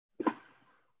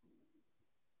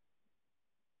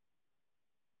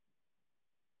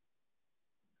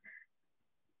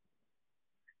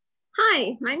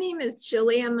Hi, my name is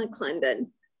Julia McClendon,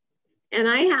 and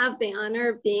I have the honor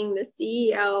of being the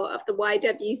CEO of the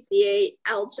YWCA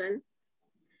Elgin.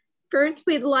 First,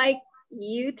 we'd like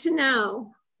you to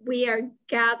know we are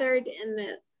gathered in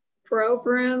the Grove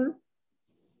Room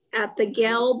at the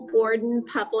Gail Borden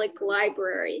Public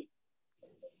Library.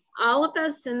 All of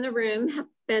us in the room have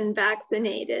been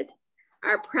vaccinated,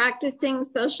 are practicing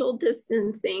social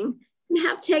distancing, and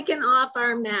have taken off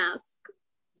our masks.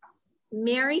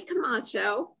 Mary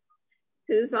Camacho,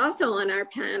 who's also on our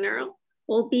panel,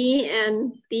 will be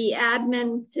in the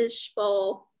admin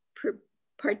fishbowl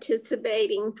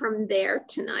participating from there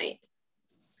tonight.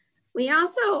 We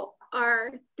also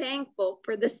are thankful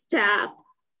for the staff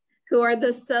who are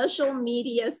the social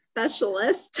media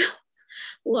specialists,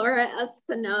 Laura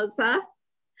Espinoza,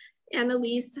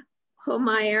 Annalise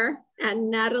Homeyer, and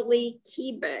Natalie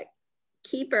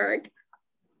Kieberg,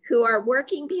 who are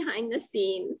working behind the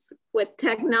scenes with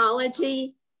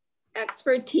technology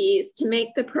expertise to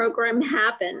make the program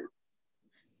happen.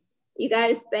 You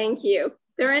guys, thank you.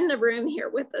 They're in the room here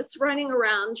with us, running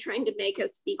around trying to make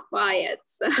us be quiet.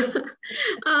 So,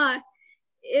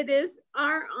 it is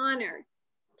our honor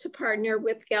to partner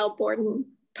with Gail Borden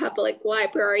Public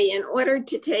Library in order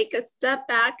to take a step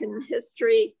back in the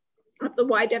history of the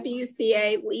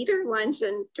YWCA Leader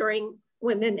Luncheon during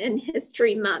Women in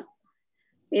History Month.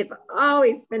 We've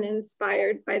always been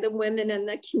inspired by the women in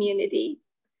the community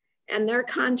and their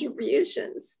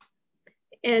contributions.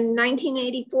 In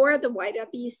 1984, the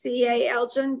YWCA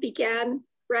Elgin began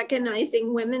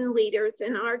recognizing women leaders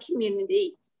in our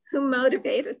community who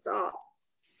motivate us all.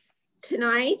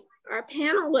 Tonight, our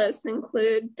panelists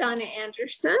include Donna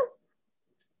Anderson,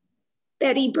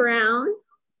 Betty Brown,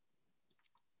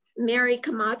 Mary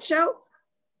Camacho,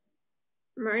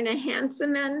 Murna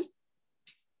Hansemann,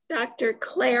 Dr.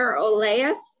 Clare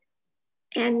Ollayos,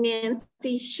 and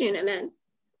Nancy Schueneman.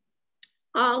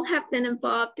 All have been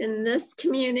involved in this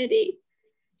community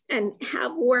and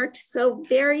have worked so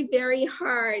very, very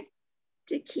hard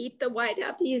to keep the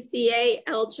YWCA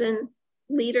Elgin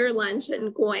Leader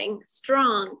Luncheon going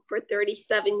strong for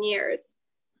 37 years.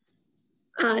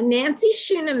 Nancy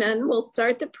Schueneman will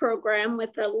start the program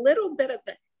with a little bit of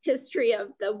the history of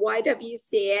the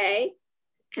YWCA,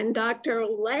 and Dr.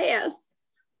 Ollayos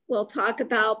will talk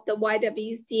about the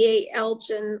YWCA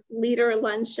Elgin Leader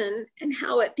Luncheon and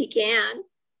how it began.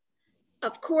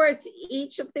 Of course,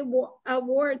 each of the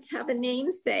awards have a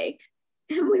namesake,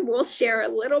 and we will share a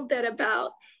little bit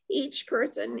about each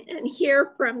person and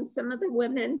hear from some of the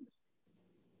women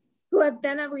who have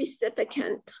been a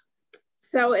recipient.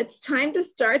 So it's time to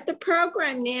start the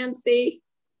program, Nancy.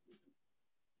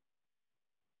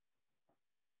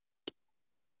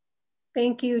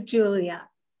 Thank you, Julia.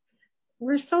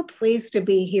 We're so pleased to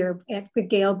be here at the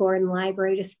Gail Borden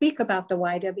Library to speak about the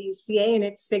YWCA and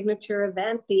its signature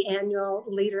event, the annual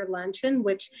Leader Luncheon,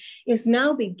 which is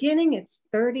now beginning its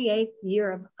 38th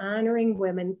year of honoring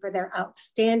women for their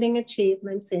outstanding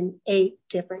achievements in 8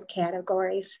 different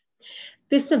categories.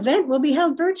 This event will be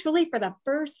held virtually for the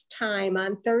first time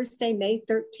on Thursday, May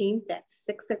 13th at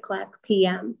 6:00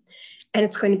 p.m. And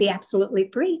it's going to be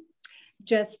absolutely free.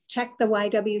 Just check the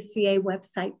YWCA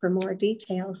website for more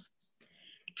details.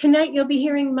 Tonight, you'll be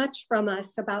hearing much from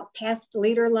us about past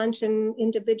Leader Luncheon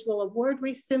individual award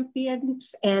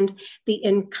recipients and the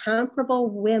incomparable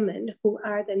women who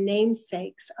are the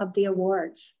namesakes of the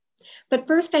awards. But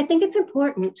first, I think it's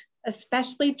important,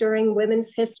 especially during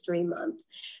Women's History Month,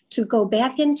 to go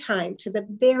back in time to the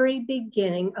very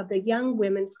beginning of the Young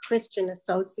Women's Christian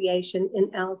Association in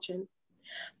Elgin.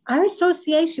 Our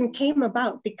association came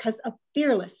about because of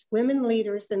fearless women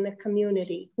leaders in the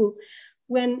community who,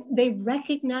 when they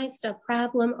recognized a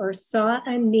problem or saw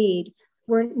a need,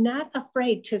 were not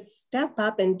afraid to step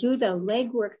up and do the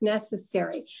legwork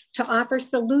necessary to offer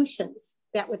solutions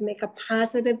that would make a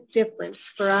positive difference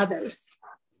for others.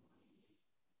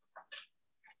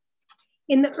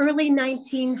 In the early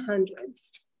 1900s,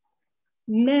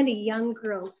 many young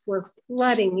girls were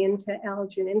flooding into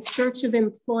Elgin in search of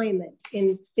employment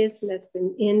in business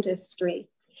and industry.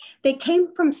 They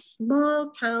came from small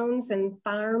towns and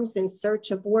farms in search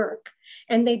of work,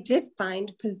 and they did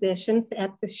find positions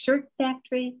at the shirt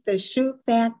factory, the shoe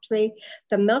factory,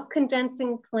 the milk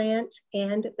condensing plant,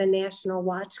 and the National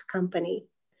Watch Company.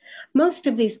 Most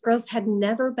of these girls had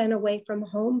never been away from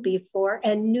home before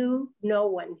and knew no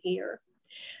one here.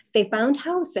 They found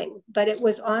housing, but it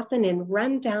was often in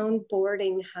rundown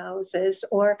boarding houses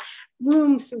or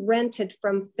rooms rented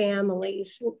from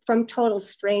families, from total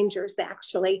strangers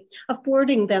actually,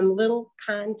 affording them little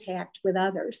contact with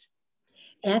others.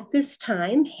 At this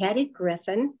time, Hattie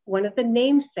Griffin, one of the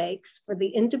namesakes for the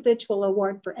Individual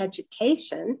Award for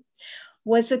Education,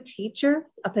 was a teacher,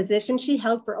 a position she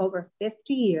held for over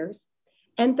 50 years,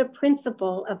 and the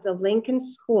principal of the Lincoln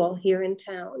School here in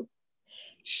town.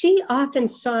 She often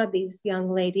saw these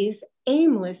young ladies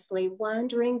aimlessly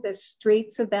wandering the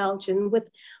streets of Elgin with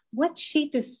what she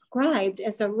described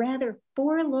as a rather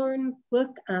forlorn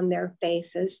look on their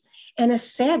faces and a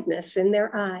sadness in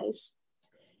their eyes.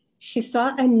 She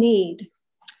saw a need.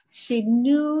 She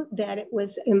knew that it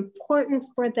was important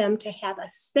for them to have a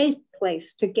safe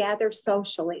place to gather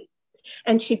socially,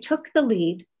 and she took the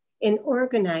lead in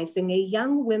organizing a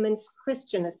Young Women's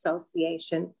Christian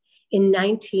Association in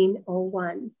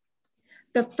 1901.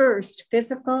 The first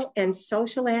physical and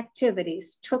social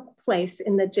activities took place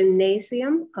in the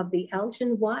gymnasium of the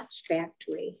Elgin Watch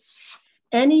Factory.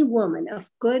 Any woman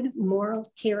of good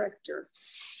moral character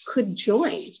could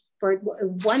join for a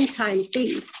one-time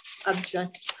fee of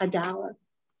just $1.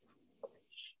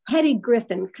 Hattie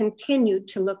Griffin continued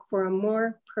to look for a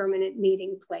more permanent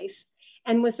meeting place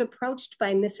and was approached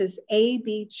by Mrs.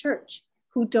 A.B. Church,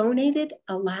 who donated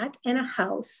a lot and a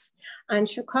house on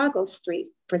Chicago Street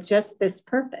for just this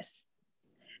purpose.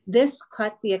 This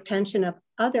caught the attention of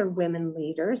other women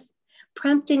leaders,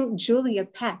 prompting Julia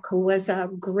Peck, who was a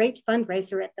great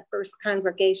fundraiser at the First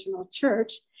Congregational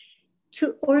Church,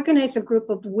 to organize a group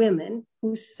of women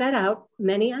who set out,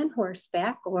 many on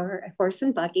horseback or a horse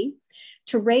and buggy,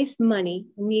 to raise money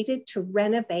needed to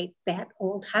renovate that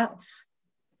old house.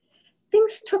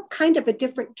 Things took kind of a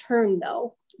different turn,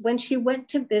 though, when she went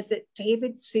to visit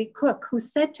David C. Cook, who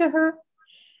said to her,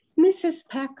 "Mrs.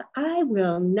 Peck, I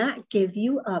will not give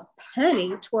you a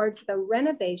penny towards the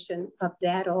renovation of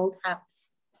that old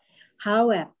house.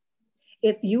 However,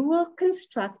 if you will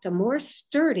construct a more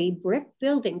sturdy brick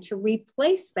building to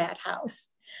replace that house,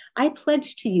 I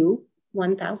pledge to you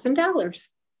 $1,000.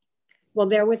 Well,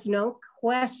 there was no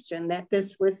question that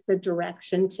this was the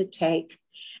direction to take.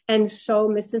 And so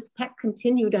Mrs. Peck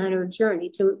continued on her journey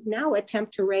to now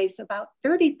attempt to raise about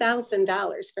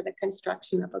 $30,000 for the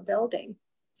construction of a building.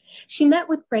 She met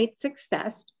with great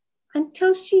success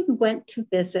until she went to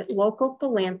visit local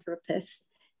philanthropists,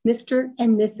 Mr.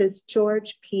 and Mrs.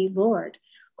 George P. Lord,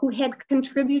 who had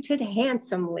contributed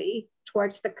handsomely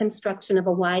towards the construction of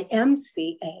a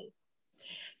YMCA.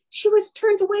 She was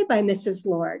turned away by Mrs.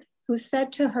 Lord, who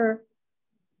said to her,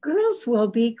 "Girls will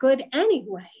be good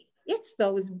anyway. It's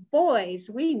those boys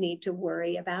we need to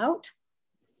worry about."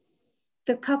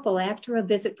 The couple, after a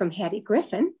visit from Hattie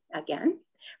Griffin, again,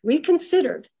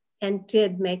 reconsidered and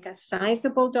did make a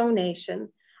sizable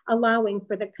donation, allowing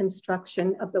for the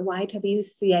construction of the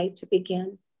YWCA to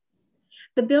begin.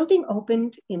 The building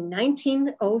opened in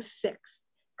 1906,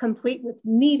 complete with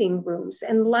meeting rooms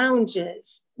and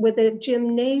lounges, with a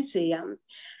gymnasium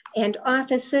and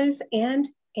offices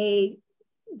and a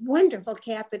wonderful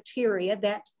cafeteria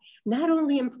that not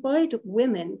only employed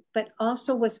women, but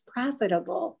also was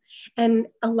profitable and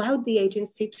allowed the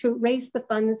agency to raise the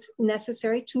funds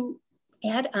necessary to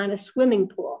add on a swimming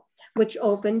pool, which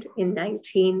opened in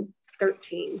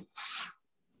 1913.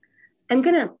 I'm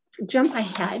gonna jump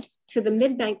ahead to the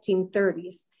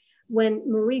mid-1930s when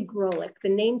Marie Grolick, the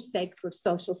namesake for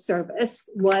social service,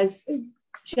 was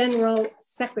General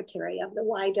Secretary of the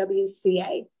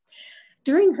YWCA.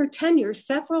 During her tenure,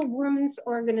 several women's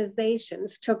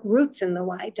organizations took roots in the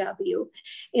YW,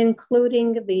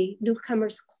 including the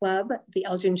Newcomers Club, the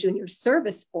Elgin Junior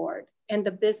Service Board, and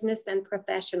the Business and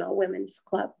Professional Women's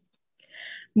Club.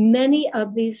 Many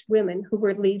of these women who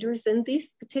were leaders in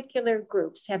these particular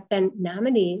groups have been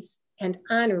nominees and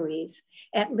honorees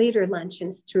at leader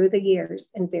luncheons through the years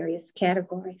in various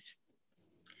categories.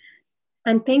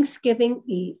 On Thanksgiving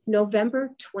Eve,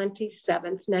 November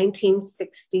 27th,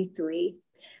 1963,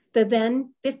 the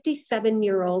then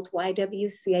 57-year-old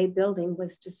YWCA building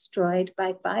was destroyed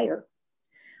by fire.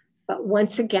 But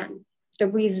once again, the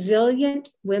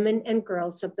resilient women and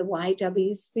girls of the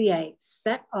YWCA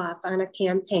set off on a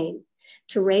campaign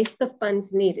to raise the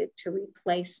funds needed to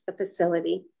replace the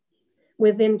facility.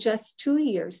 Within just 2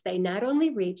 years, they not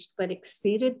only reached but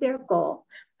exceeded their goal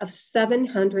of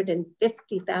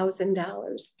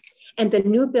 $750,000. And the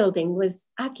new building was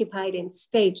occupied in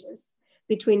stages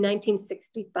between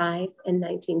 1965 and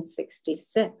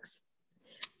 1966.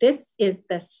 This is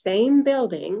the same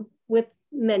building with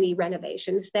many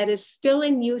renovations that is still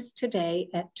in use today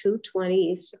at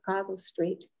 220 East Chicago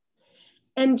Street.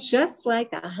 And just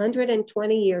like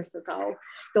 120 years ago,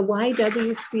 the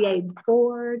YWCA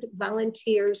board,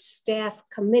 volunteers, staff,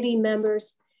 committee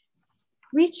members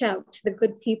reach out to the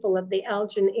good people of the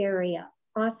Elgin area,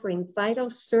 offering vital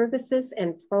services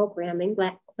and programming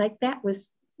like that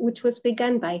was which was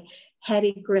begun by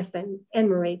Hattie Griffin and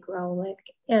Marie Grolick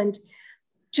and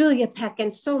Julia Peck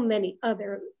and so many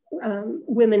other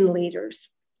women leaders.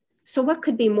 So what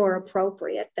could be more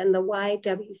appropriate than the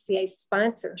YWCA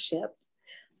sponsorship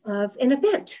of an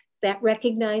event that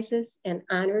recognizes and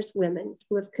honors women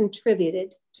who have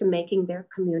contributed to making their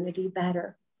community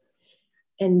better.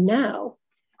 And now,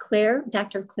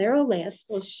 Dr. Clare Ollayos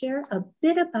will share a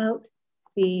bit about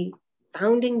the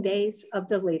founding days of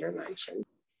the Leader Luncheon.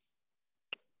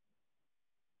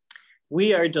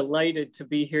 We are delighted to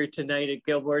be here tonight at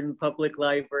Gilborden Public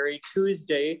Library,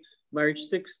 Tuesday, March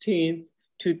 16th,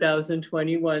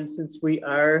 2021, since we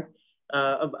are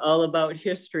all about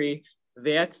history,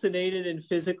 vaccinated and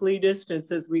physically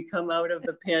distanced as we come out of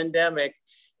the pandemic,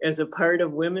 as a part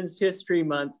of Women's History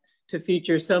Month, to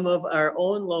feature some of our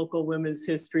own local women's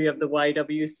history of the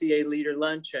YWCA Leader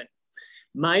Luncheon.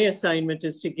 My assignment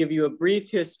is to give you a brief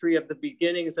history of the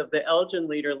beginnings of the Elgin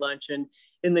Leader Luncheon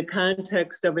in the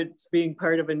context of its being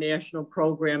part of a national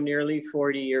program nearly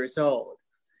 40 years old.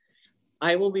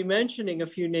 I will be mentioning a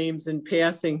few names in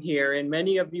passing here, and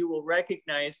many of you will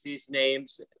recognize these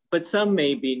names, but some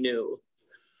may be new.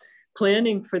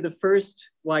 Planning for the first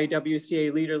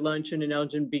YWCA Leader Luncheon in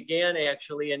Elgin began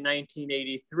actually in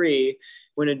 1983,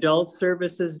 when Adult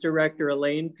Services Director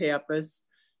Elaine Pappas,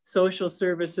 Social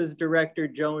Services Director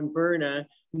Joan Berna,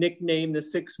 nicknamed the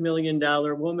 $6 Million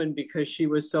Woman because she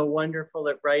was so wonderful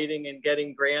at writing and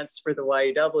getting grants for the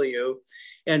YW,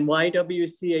 and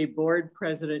YWCA Board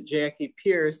President Jackie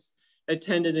Pierce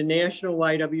attended a national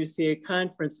YWCA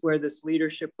conference where this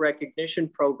leadership recognition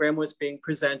program was being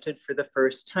presented for the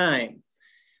first time.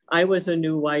 I was a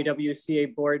new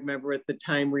YWCA board member at the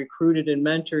time, recruited and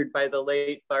mentored by the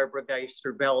late Barbara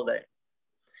Geister-Belding.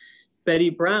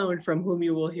 Betty Brown, from whom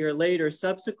you will hear later,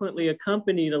 subsequently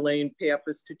accompanied Elaine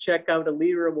Pappas to check out a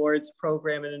Leader Awards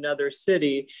program in another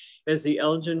city as the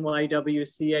Elgin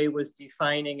YWCA was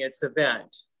defining its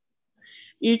event.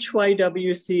 Each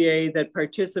YWCA that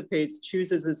participates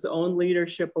chooses its own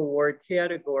leadership award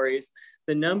categories,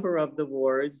 the number of the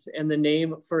awards, and the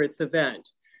name for its event.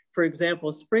 For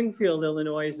example, Springfield,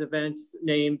 Illinois' events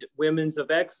named Women's of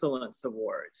Excellence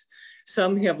Awards.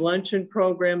 Some have luncheon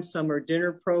programs, some are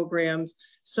dinner programs,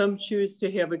 some choose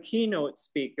to have a keynote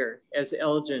speaker, as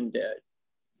Elgin did.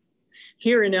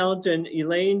 Here in Elgin,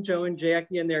 Elaine, Joan,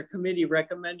 Jackie, and their committee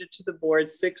recommended to the board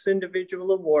 6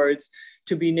 individual awards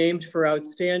to be named for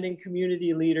outstanding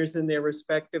community leaders in their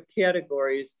respective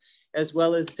categories, as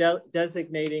well as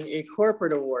designating a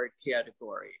corporate award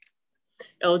category.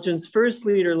 Elgin's first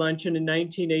Leader Luncheon in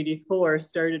 1984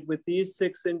 started with these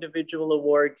 6 individual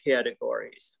award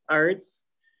categories: arts,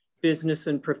 business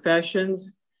and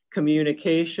professions,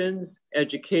 communications,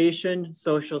 education,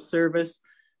 social service,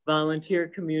 volunteer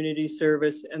community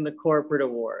service, and the corporate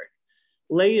award.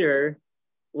 Later,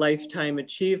 lifetime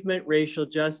achievement, racial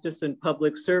justice, and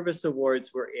public service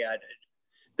awards were added.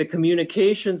 The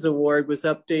Communications Award was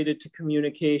updated to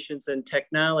Communications and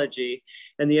Technology,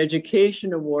 and the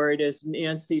Education Award, as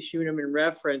Nancy Schueneman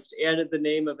referenced, added the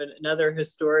name of another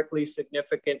historically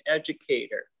significant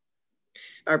educator.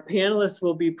 Our panelists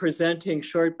will be presenting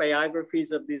short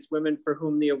biographies of these women for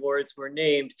whom the awards were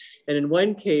named, and in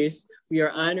one case, we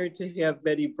are honored to have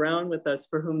Betty Brown with us,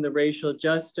 for whom the Racial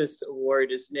Justice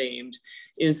Award is named,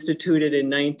 instituted in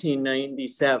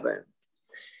 1997.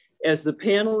 As the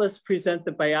panelists present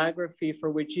the biography for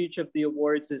which each of the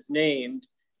awards is named,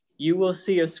 you will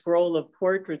see a scroll of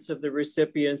portraits of the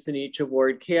recipients in each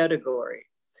award category.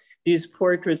 These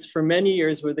portraits for many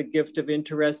years were the gift of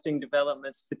Interesting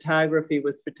Developments Photography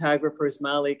with photographers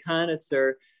Molly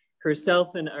Conitzer,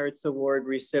 herself an Arts Award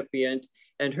recipient,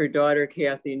 and her daughter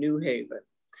Kathy Newhaven.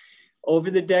 Over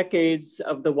the decades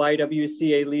of the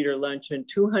YWCA Leader Luncheon,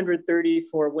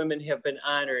 234 women have been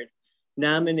honored,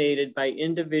 nominated by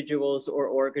individuals or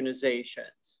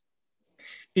organizations.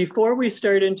 Before we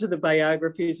start into the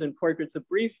biographies and portraits, a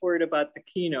brief word about the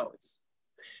keynotes.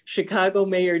 Chicago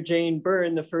Mayor Jane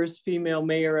Byrne, the first female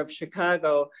mayor of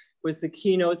Chicago, was the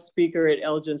keynote speaker at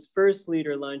Elgin's first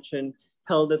Leader Luncheon,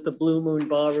 held at the Blue Moon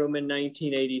Ballroom in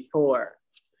 1984.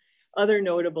 Other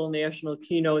notable national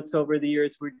keynotes over the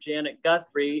years were Janet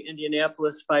Guthrie,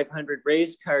 Indianapolis 500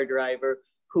 race car driver,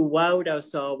 who wowed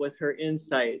us all with her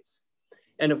insights.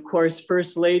 And of course,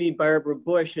 First Lady Barbara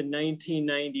Bush in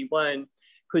 1991,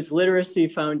 whose Literacy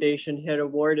Foundation had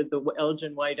awarded the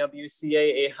Elgin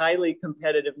YWCA a highly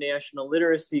competitive national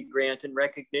literacy grant in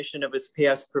recognition of its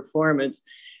past performance,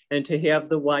 and to have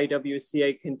the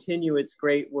YWCA continue its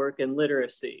great work in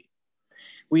literacy.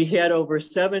 We had over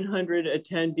 700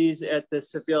 attendees at the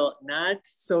Seville, not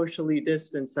socially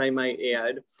distanced, I might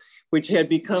add, which had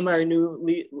become our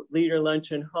new Leader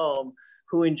Luncheon home,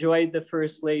 who enjoyed the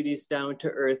First Lady's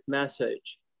down-to-earth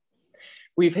message.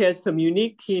 We've had some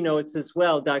unique keynotes as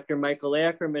well. Dr. Michael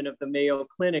Ackerman of the Mayo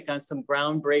Clinic on some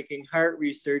groundbreaking heart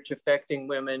research affecting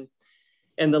women,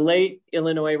 and the late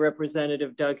Illinois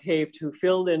Representative Doug Haft, who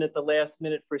filled in at the last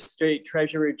minute for State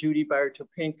Treasurer Judy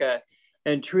Bar-Topinka.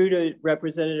 And true to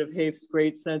Representative Haft's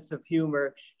great sense of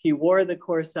humor, he wore the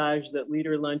corsage that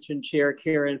Leader Luncheon Chair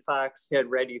Karen Fox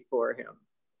had ready for him.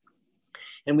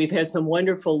 And we've had some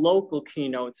wonderful local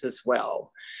keynotes as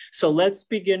well. So let's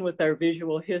begin with our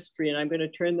visual history. And I'm going to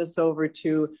turn this over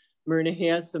to Murna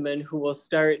Hansemann, who will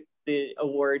start the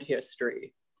award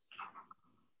history.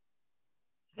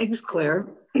 Thanks, Claire.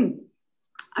 I'm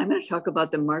going to talk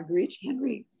about the Marguerite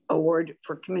Henry Award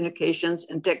for Communications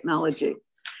and Technology.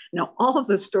 Now, all of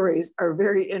the stories are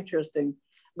very interesting,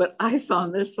 but I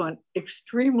found this one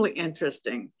extremely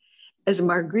interesting. As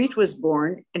Marguerite was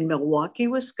born in Milwaukee,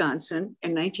 Wisconsin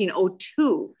in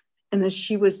 1902, and then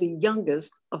she was the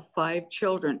youngest of 5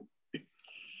 children.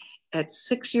 At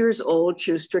 6 years old,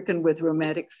 she was stricken with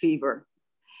rheumatic fever,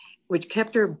 which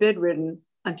kept her bedridden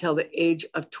until the age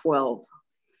of 12.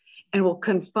 And while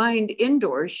confined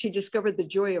indoors, she discovered the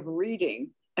joy of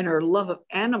reading, and her love of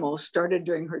animals started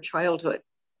during her childhood.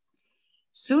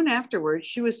 Soon afterwards,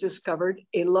 she was discovered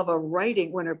a love of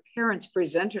writing when her parents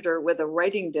presented her with a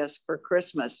writing desk for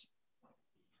Christmas.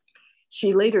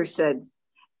 She later said,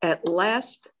 "At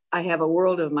last, I have a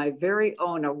world of my very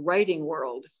own, a writing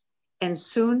world, and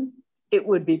soon it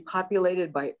would be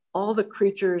populated by all the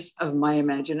creatures of my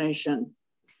imagination."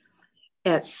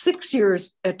 At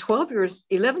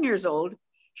 11 years old,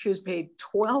 she was paid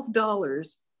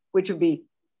 $12, which would be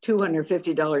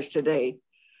 $250 today,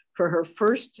 for her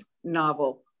first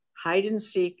novel, Hide and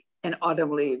Seek and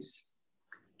Autumn Leaves.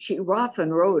 She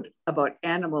often wrote about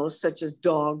animals such as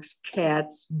dogs,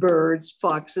 cats, birds,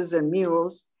 foxes, and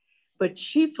mules, but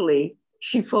chiefly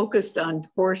she focused on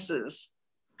horses.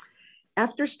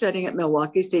 After studying at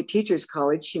Milwaukee State Teachers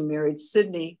College, she married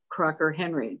Sidney Crocker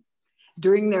Henry.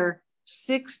 During their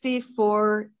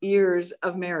 64 years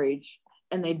of marriage,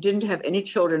 and they didn't have any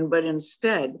children, but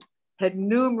instead had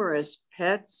numerous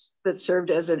pets that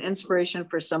served as an inspiration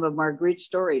for some of Marguerite's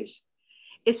stories.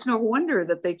 It's no wonder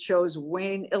that they chose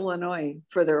Wayne, Illinois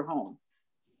for their home.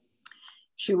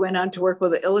 She went on to work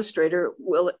with the illustrator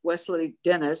Wesley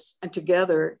Dennis, and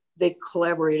together they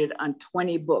collaborated on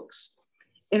 20 books.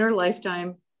 In her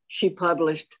lifetime, she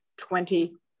published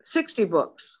 60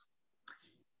 books.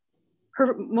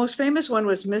 Her most famous one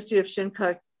was Misty of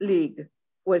Shinnecock League,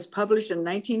 was published in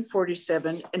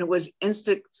 1947, and it was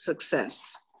instant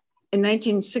success. In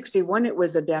 1961, it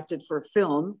was adapted for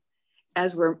film,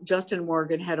 as where Justin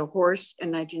Morgan had a horse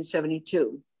in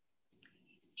 1972.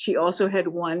 She also had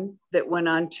one that went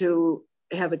on to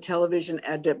have a television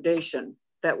adaptation.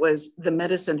 That was The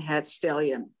Medicine Hat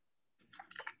Stallion.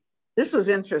 This was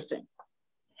interesting.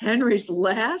 Henry's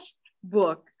last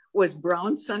book was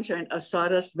Brown Sunshine of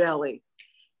Sawdust Valley.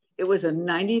 It was a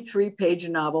 93-page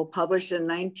novel published in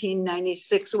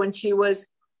 1996 when she was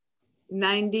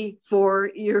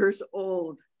 94 years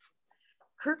old.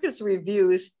 Kirkus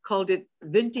Reviews called it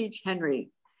Vintage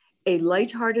Henry, a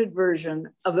lighthearted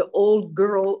version of the old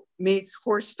girl meets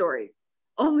horse story.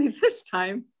 Only this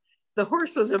time, the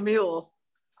horse was a mule.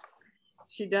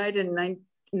 She died in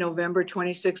November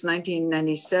 26,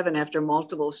 1997 after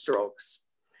multiple strokes.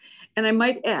 And I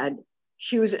might add,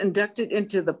 she was inducted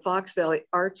into the Fox Valley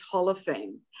Arts Hall of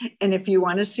Fame. And if you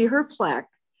want to see her plaque,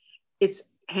 it's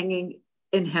hanging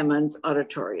in Hemmons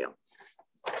Auditorium.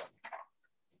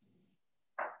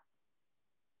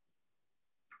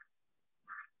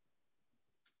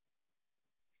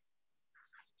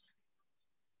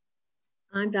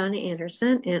 I'm Donna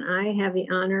Anderson, and I have the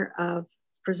honor of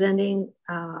presenting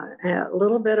a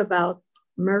little bit about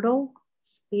Myrtle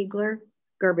Spiegler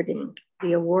Gerberding,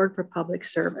 the Award for Public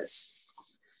Service.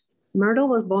 Myrtle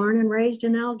was born and raised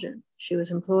in Elgin. She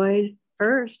was employed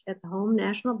first at the Home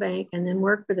National Bank and then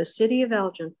worked for the city of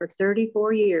Elgin for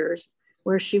 34 years,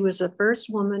 where she was the first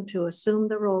woman to assume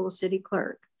the role of city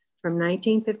clerk from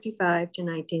 1955 to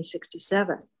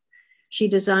 1967. She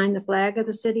designed the flag of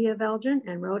the city of Elgin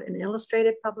and wrote in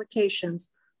illustrated publications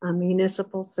on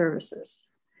municipal services.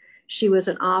 She was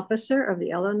an officer of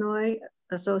the Illinois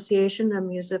Association of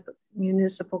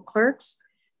Municipal Clerks,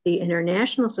 the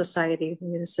International Society of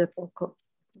Municipal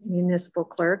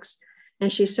Clerks,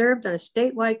 and she served on a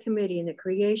statewide committee in the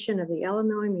creation of the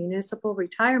Illinois Municipal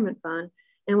Retirement Fund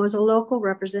and was a local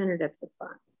representative of the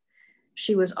fund.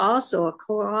 She was also a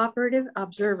cooperative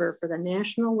observer for the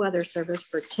National Weather Service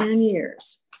for 10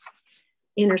 years.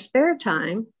 In her spare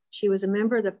time, she was a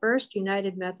member of the First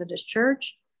United Methodist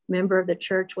Church, member of the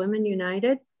Church Women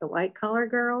United, the White Collar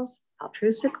Girls,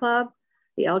 Altrusa Club,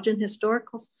 the Elgin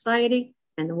Historical Society,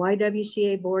 and the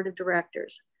YWCA Board of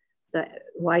Directors, the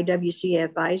YWCA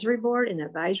Advisory Board, and the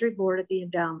Advisory Board of the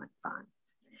Endowment Fund.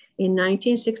 In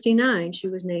 1969, she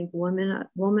was named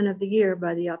Woman of the Year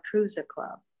by the Altrusa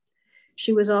Club.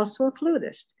 She was also a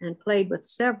flutist and played with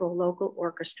several local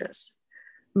orchestras.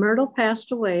 Myrtle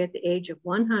passed away at the age of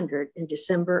 100 in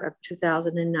December of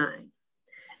 2009.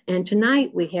 And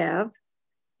tonight we have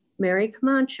Mary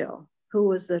Camacho, who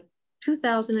was the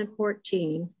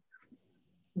 2014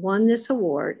 won this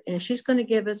award, and she's going to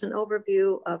give us an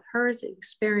overview of her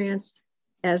experience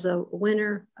as a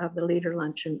winner of the Leader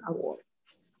Luncheon Award.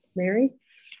 Mary?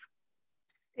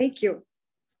 Thank you.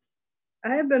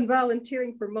 I have been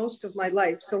volunteering for most of my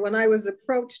life, so when I was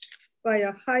approached by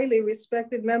a highly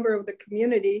respected member of the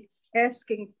community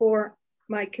asking for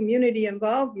my community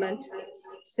involvement,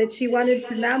 that she wanted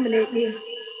to nominate me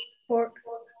for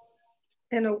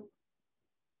an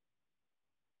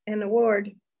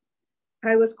award,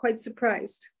 I was quite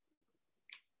surprised.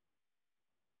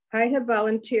 I have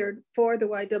volunteered for the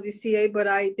YWCA, but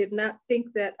I did not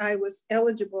think that I was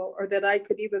eligible or that I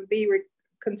could even be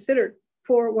considered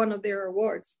for one of their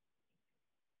awards.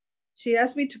 She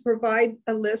asked me to provide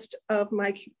a list of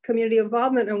my community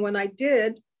involvement, and when I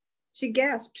did, she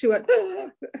gasped. She went,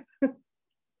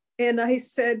 and I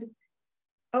said,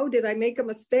 oh, did I make a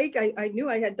mistake? I knew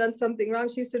I had done something wrong.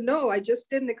 She said, no, I just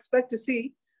didn't expect to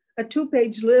see a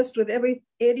 2-page list with every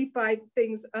 85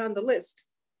 things on the list.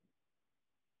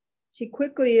 She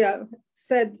quickly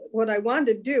said, what I want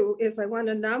to do is I want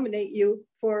to nominate you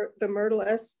for the Myrtle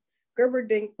S.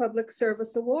 Gerberding Public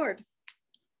Service Award.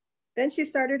 Then she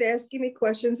started asking me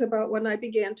questions about when I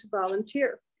began to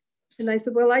volunteer. And I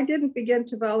said, well, I didn't begin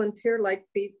to volunteer like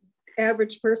the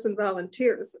average person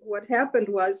volunteers. What happened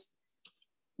was,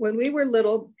 when we were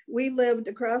little, we lived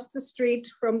across the street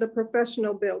from the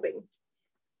professional building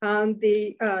on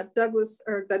the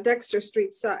Dexter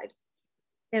Street side.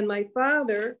 And my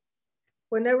father,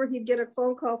 whenever he'd get a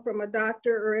phone call from a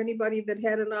doctor or anybody that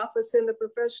had an office in the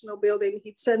professional building,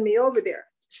 he'd send me over there.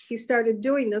 He started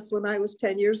doing this when I was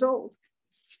 10 years old.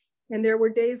 And there were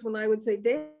days when I would say,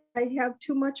 Dad, I have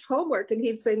too much homework. And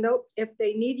he'd say, nope, if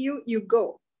they need you, you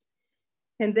go.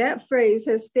 And that phrase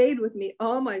has stayed with me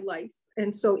all my life.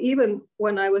 And so even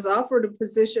when I was offered a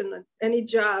position, any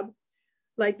job,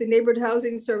 like the neighborhood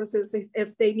housing services,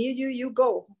 if they need you, you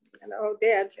go. And oh,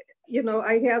 Dad, you know,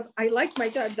 I like my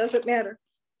job, doesn't matter.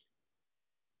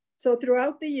 So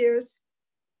throughout the years,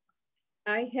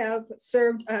 I have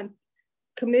served on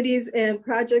committees and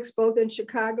projects both in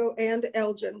Chicago and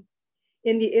Elgin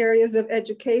in the areas of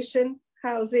education,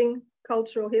 housing,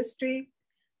 cultural history,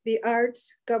 the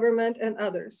arts, government, and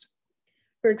others.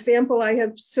 For example, I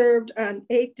have served on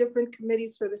 8 different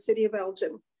committees for the city of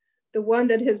Elgin. The one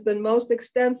that has been most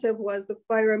extensive was the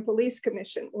Fire and Police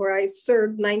Commission, where I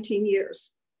served 19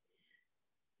 years.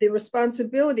 The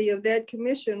responsibility of that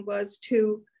commission was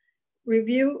to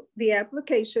review the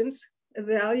applications,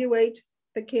 evaluate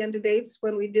the candidates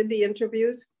when we did the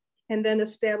interviews, and then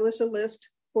establish a list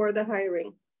for the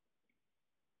hiring.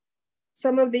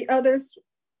 Some of the others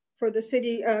for the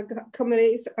city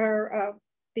committees are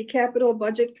the Capital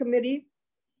Budget Committee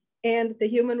and the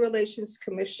Human Relations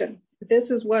Commission.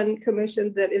 This is one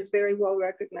commission that is very well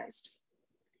recognized.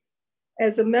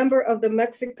 As a member of the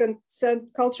Mexican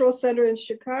Cultural Center in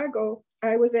Chicago,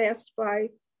 I was asked by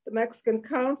the Mexican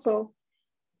Council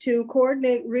to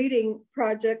coordinate reading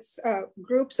projects,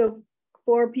 groups of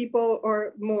 4 people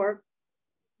or more,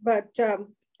 but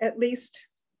at least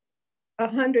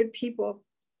 100 people,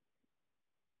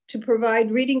 to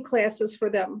provide reading classes for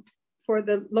them, for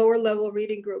the lower level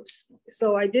reading groups.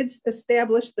 So I did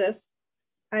establish this.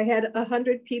 I had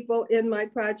 100 people in my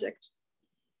project.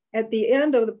 At the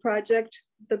end of the project,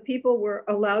 the people were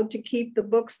allowed to keep the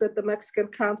books that the Mexican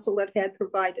consulate had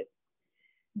provided.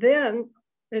 Then,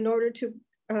 in order to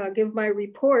give my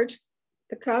report,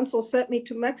 the consul sent me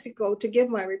to Mexico to give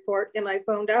my report, and I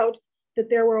found out that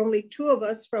there were only 2 of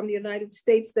us from the United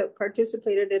States that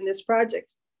participated in this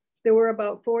project. There were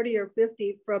about 40 or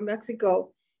 50 from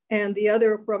Mexico, and the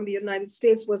other from the United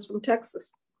States was from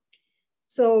Texas.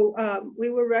 So we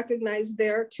were recognized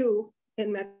there too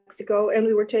in Mexico, and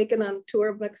we were taken on a tour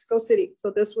of Mexico City.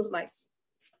 So this was nice.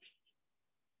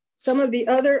 Some of the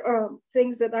other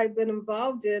things that I've been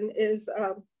involved in is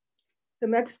the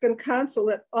Mexican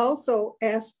consulate also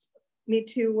asked me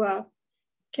to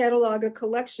catalog a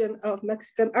collection of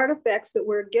Mexican artifacts that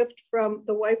were a gift from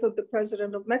the wife of the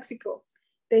president of Mexico.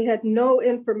 They had no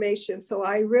information, so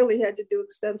I really had to do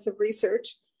extensive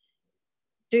research,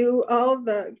 do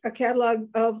a catalog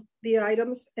of the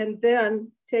items, and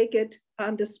then take it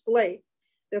on display.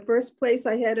 The first place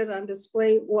I had it on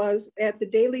display was at the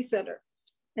Daly Center.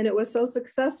 And it was so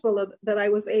successful that I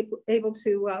was able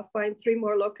to find 3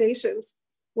 more locations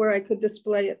where I could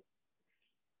display it.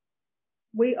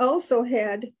 We also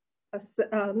had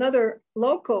another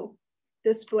local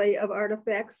display of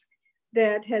artifacts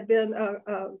that had been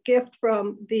a gift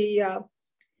from the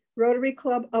Rotary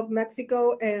Club of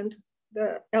Mexico and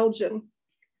the Elgin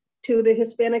to the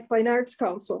Hispanic Fine Arts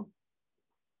Council.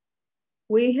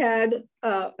 We had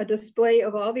a display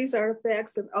of all these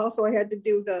artifacts, and also I had to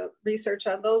do the research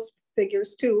on those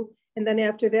figures too. And then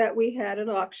after that, we had an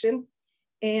auction,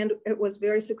 and it was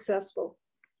very successful.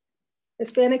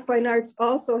 Hispanic Fine Arts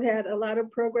also had a lot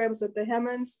of programs at the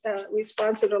Hemmans. We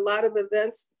sponsored a lot of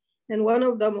events, and one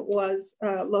of them was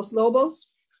Los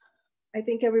Lobos. I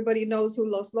think everybody knows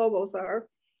who Los Lobos are.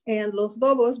 And Los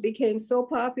Lobos became so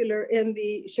popular in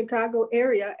the Chicago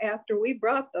area after we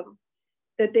brought them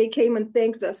that they came and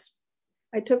thanked us.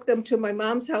 I took them to my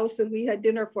mom's house and we had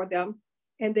dinner for them,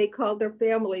 and they called their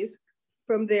families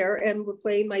from there and were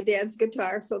playing my dad's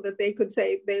guitar so that they could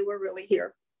say they were really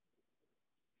here.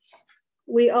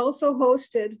 We also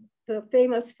hosted the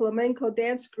famous flamenco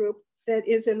dance group that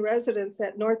is in residence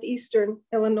at Northeastern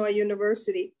Illinois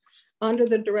University under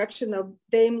the direction of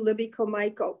Dame Libby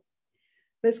Camacho.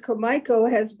 Ms. Camacho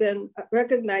has been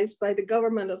recognized by the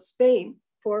government of Spain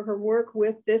for her work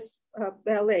with this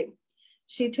ballet.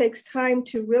 She takes time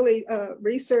to really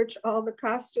research all the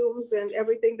costumes and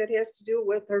everything that has to do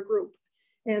with her group.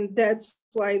 And that's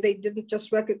why they didn't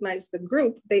just recognize the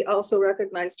group, they also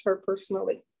recognized her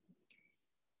personally.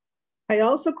 I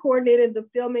also coordinated the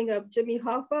filming of Jimmy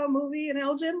Hoffa movie in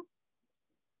Elgin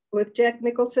with Jack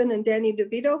Nicholson and Danny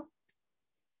DeVito,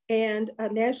 and a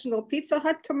National Pizza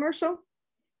Hut commercial,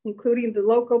 including the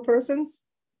local persons.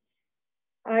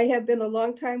 I have been a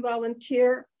longtime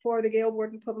volunteer for the Gail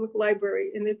Borden Public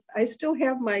Library, and I still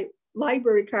have my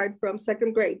library card from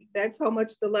 2nd grade. That's how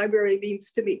much the library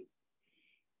means to me.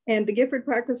 And the Gifford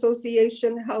Park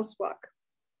Association House Walk.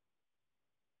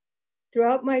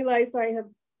 Throughout my life, I have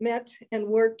met and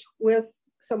worked with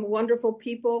some wonderful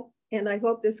people, and I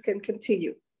hope this can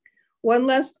continue. One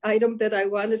last item that I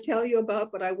want to tell you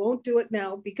about, but I won't do it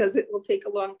now because it will take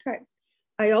a long time.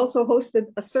 I also hosted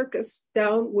a circus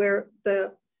down where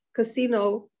the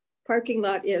casino parking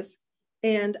lot is,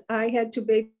 and I had to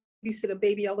babysit a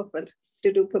baby elephant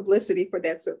to do publicity for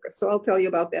that circus. So I'll tell you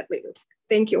about that later.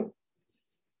 Thank you.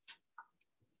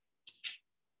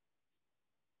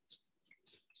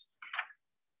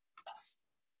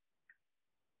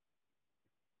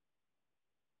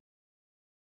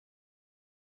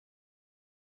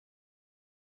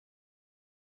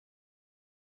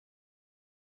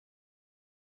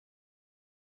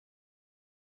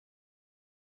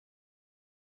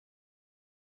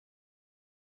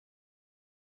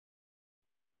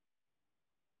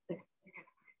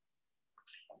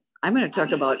 I'm going to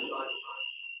talk about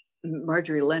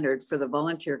Marjorie Leonard for the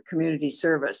volunteer community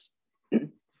service.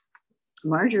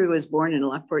 Marjorie was born in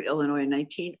Lockport, Illinois in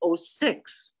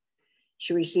 1906.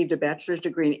 She received a bachelor's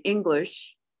degree in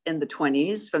English in the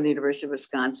 1920s from the University of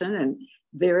Wisconsin, and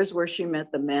there is where she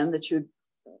met the man that should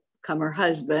become her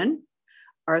husband,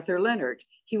 Arthur Leonard.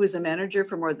 He was a manager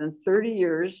for more than 30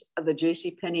 years of the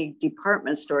JCPenney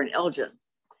department store in Elgin.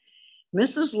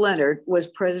 Mrs. Leonard was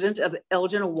president of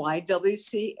Elgin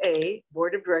YWCA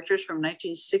Board of Directors from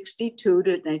 1962 to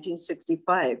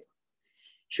 1965.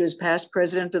 She was past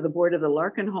president of the board of the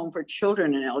Larkin Home for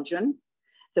Children in Elgin,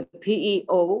 the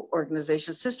PEO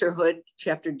organization Sisterhood,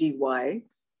 Chapter DY,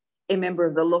 a member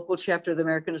of the local chapter of the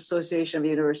American Association of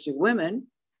University Women,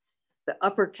 the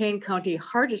Upper Kane County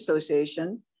Heart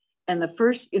Association, and the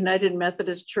First United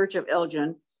Methodist Church of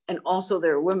Elgin, and also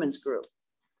their women's group.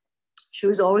 She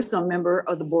was always a member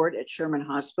of the board at Sherman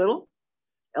Hospital,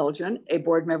 Elgin, a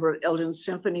board member of Elgin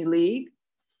Symphony League,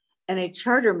 and a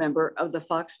charter member of the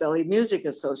Fox Valley Music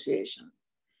Association.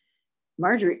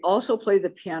 Marjorie also played the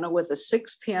piano with a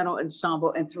 6-piano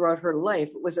ensemble, and throughout her life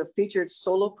was a featured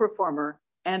solo performer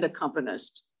and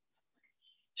accompanist.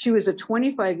 She was a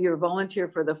 25-year volunteer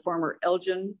for the former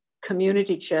Elgin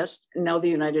Community Chest, now the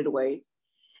United Way,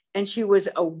 and she was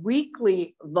a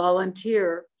weekly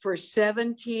volunteer for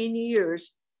 17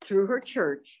 years through her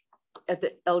church at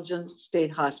the Elgin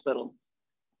State Hospital.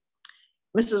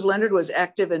 Mrs. Leonard was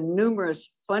active in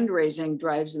numerous fundraising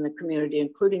drives in the community,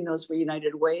 including those for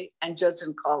United Way and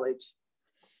Judson College.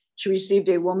 She received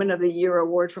a Woman of the Year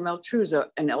award from Altruza,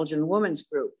 an Elgin women's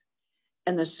group,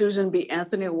 and the Susan B.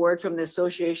 Anthony Award from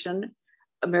the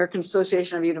American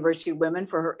Association of University Women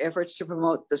for her efforts to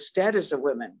promote the status of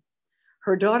women.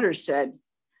 Her daughter said,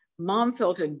 "Mom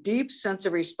felt a deep sense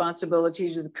of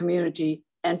responsibility to the community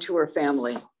and to her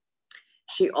family."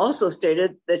 She also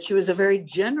stated that she was a very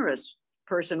generous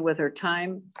person with her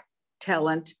time,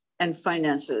 talent, and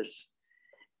finances.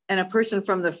 And a person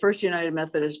from the First United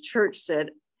Methodist Church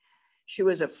said, she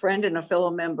was a friend and a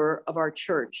fellow member of our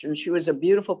church, and she was a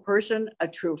beautiful person, a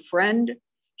true friend.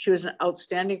 She was an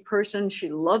outstanding person. She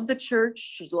loved the church,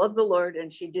 she loved the Lord,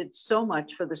 and she did so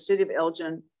much for the city of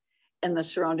Elgin and the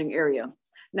surrounding area.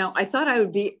 Now, I thought I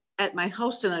would be at my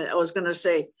house tonight. I was going to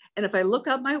say, and if I look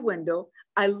out my window,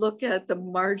 I look at the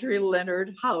Marjorie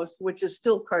Leonard House, which is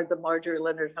still called the Marjorie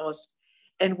Leonard House,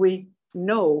 and we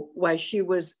know why she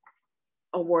was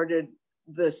awarded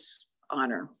this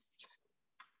honor.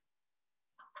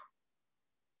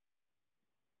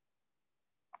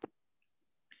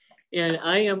 And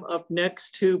I am up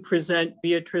next to present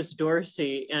Beatrice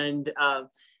Dorsey. And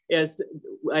as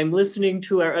I'm listening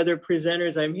to our other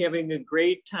presenters, I'm having a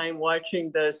great time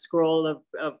watching the scroll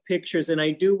of pictures. And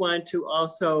I do want to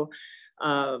also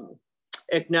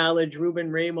acknowledge Ruben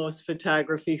Ramos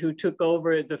Photography, who took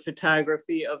over the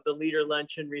photography of the Leader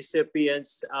Luncheon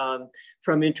recipients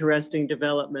from Interesting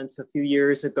Developments a few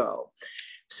years ago.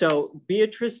 So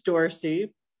Beatrice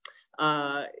Dorsey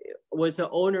was the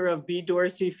owner of B.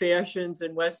 Dorsey Fashions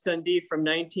in West Dundee from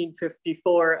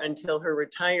 1954 until her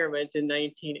retirement in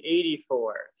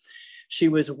 1984. She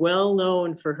was well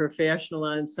known for her fashionable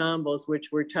ensembles, which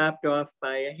were topped off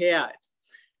by a hat.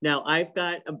 Now, I've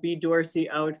got a B. Dorsey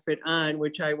outfit on,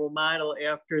 which I will model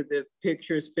after the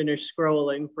pictures finish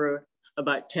scrolling for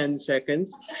about 10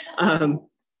 seconds.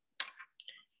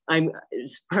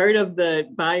 As part of the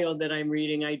bio that I'm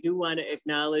reading, I do want to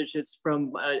acknowledge it's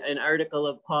from an article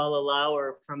of Paula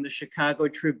Lauer from the Chicago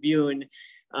Tribune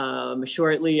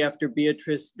shortly after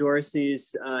Beatrice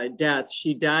Dorsey's death.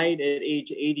 She died at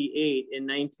age 88 in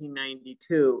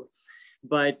 1992.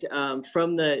 But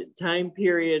from the time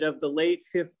period of the late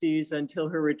 50s until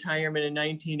her retirement in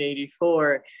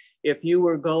 1984, if you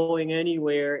were going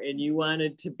anywhere and you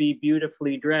wanted to be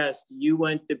beautifully dressed, you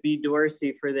went to B.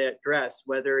 Dorsey for that dress,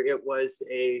 whether it was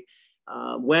a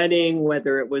wedding,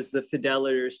 whether it was the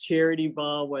Fidelitors charity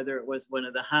ball, whether it was one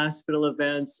of the hospital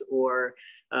events or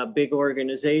a big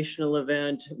organizational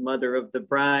event, Mother of the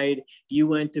Bride, you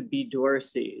went to B.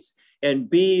 Dorsey's. And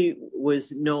B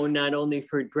was known not only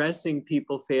for dressing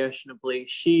people fashionably,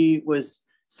 she was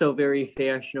so very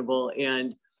fashionable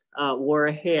and wore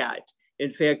a hat.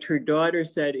 In fact, her daughter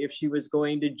said if she was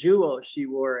going to Jewel, she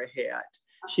wore a hat.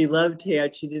 She loved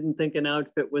hats. She didn't think an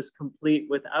outfit was complete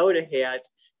without a hat,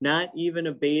 not even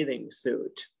a bathing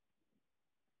suit.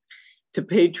 To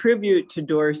pay tribute to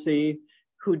Dorsey,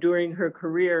 who during her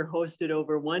career hosted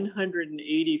over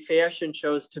 180 fashion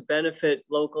shows to benefit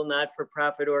local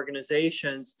not-for-profit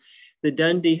organizations, the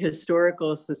Dundee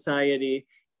Historical Society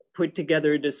put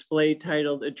together a display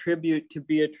titled A Tribute to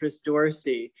Beatrice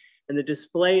Dorsey. And the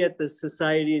display at the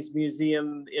Society's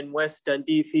Museum in West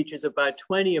Dundee features about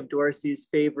 20 of Dorsey's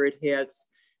favorite hats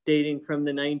dating from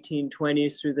the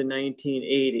 1920s through the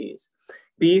 1980s.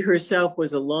 Bee herself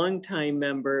was a longtime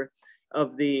member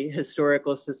of the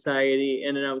Historical Society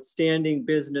and an outstanding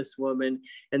businesswoman.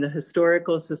 And the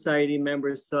Historical Society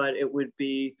members thought it would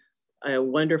be a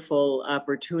wonderful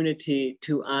opportunity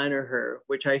to honor her,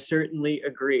 which I certainly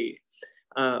agree.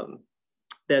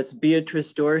 That's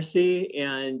Beatrice Dorsey,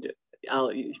 and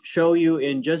I'll show you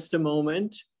in just a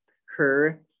moment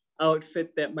her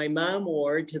outfit that my mom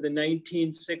wore to the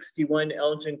 1961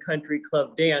 Elgin Country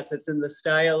Club dance. It's in the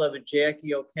style of a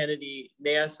Jackie O. Kennedy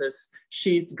Nassas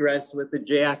sheath dress with a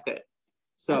jacket.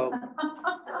 So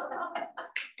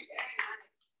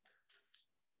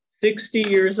 60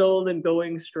 years old and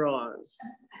going strong.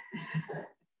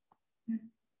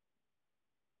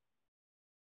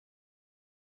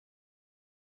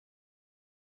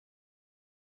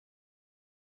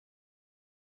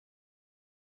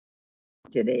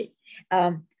 Today.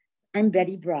 I'm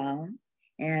Betty Brown,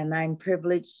 and I'm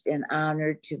privileged and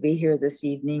honored to be here this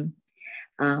evening.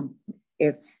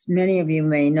 If many of you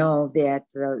may know that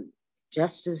the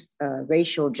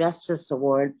Racial Justice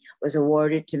Award was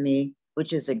awarded to me,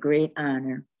 which is a great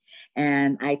honor.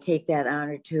 And I take that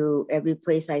honor to every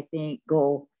place I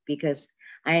go, because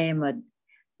I am a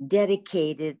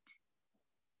dedicated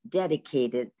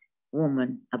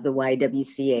woman of the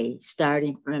YWCA,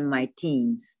 starting from my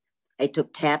teens. I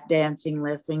took tap dancing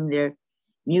lessons there,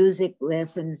 music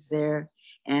lessons there,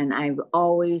 and I've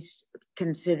always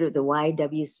considered the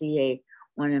YWCA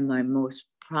one of my most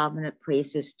prominent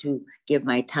places to give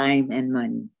my time and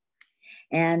money.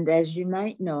 And as you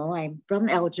might know, I'm from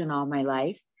Elgin all my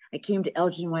life. I came to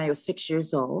Elgin when I was 6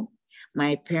 years old.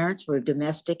 My parents were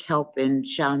domestic help in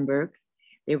Schaumburg.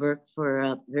 They worked for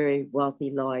a very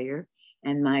wealthy lawyer,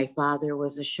 and my father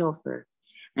was a chauffeur.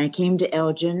 And I came to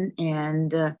Elgin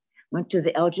and went to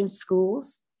the Elgin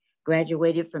schools,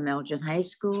 graduated from Elgin High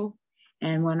School,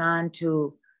 and went on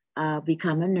to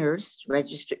become a nurse,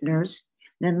 registered nurse.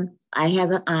 Then I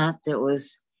have an aunt that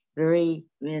was very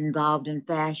involved in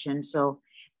fashion. So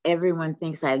everyone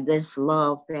thinks I just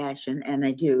love fashion, and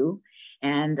I do.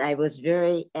 And I was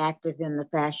very active in the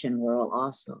fashion world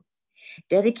also.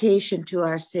 Dedication to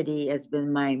our city has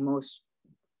been my most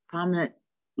prominent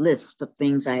list of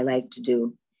things I like to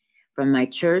do. From my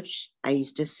church, I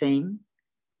used to sing.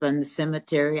 From the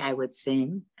cemetery, I would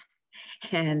sing.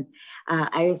 And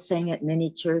I sang at many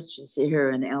churches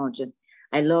here in Elgin.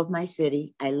 I love my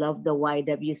city. I love the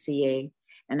YWCA.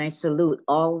 And I salute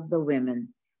all of the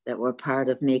women that were part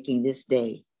of making this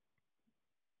day.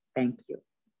 Thank you.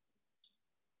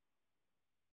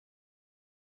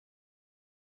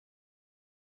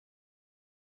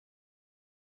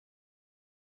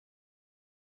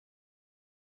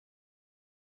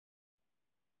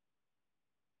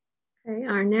 Okay,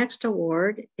 our next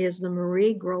award is the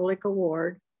Marie Grolich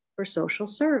Award for Social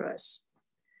Service.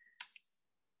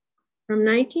 From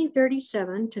 1937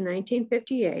 to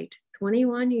 1958,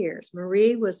 21 years,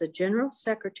 Marie was the General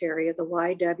Secretary of the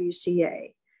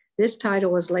YWCA. This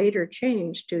title was later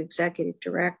changed to Executive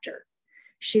Director.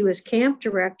 She was Camp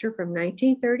Director from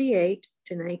 1938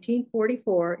 to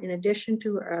 1944, in addition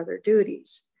to her other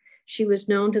duties. She was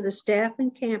known to the staff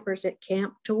and campers at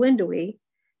Camp Towindowee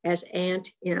as Aunt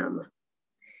M.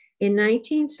 In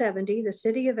 1970, the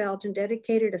city of Elgin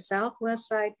dedicated a Southwest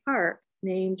Side Park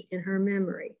named in her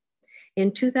memory.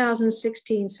 In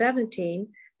 2016-17,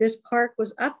 this park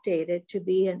was updated to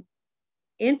be an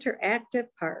interactive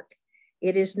park.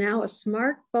 It is now a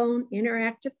smartphone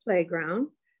interactive playground,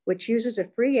 which uses a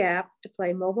free app to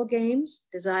play mobile games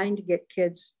designed to get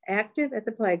kids active at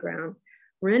the playground,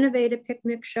 renovate a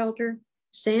picnic shelter,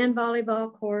 sand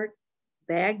volleyball court,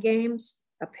 bag games,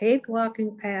 a paved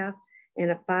walking path,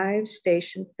 and a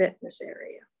 5-station fitness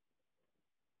area.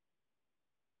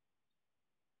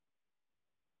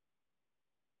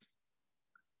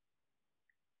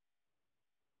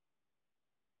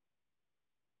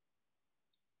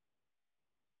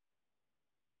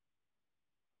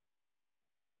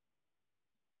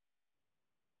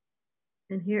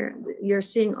 And here you're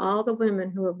seeing all the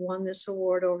women who have won this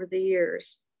award over the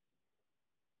years.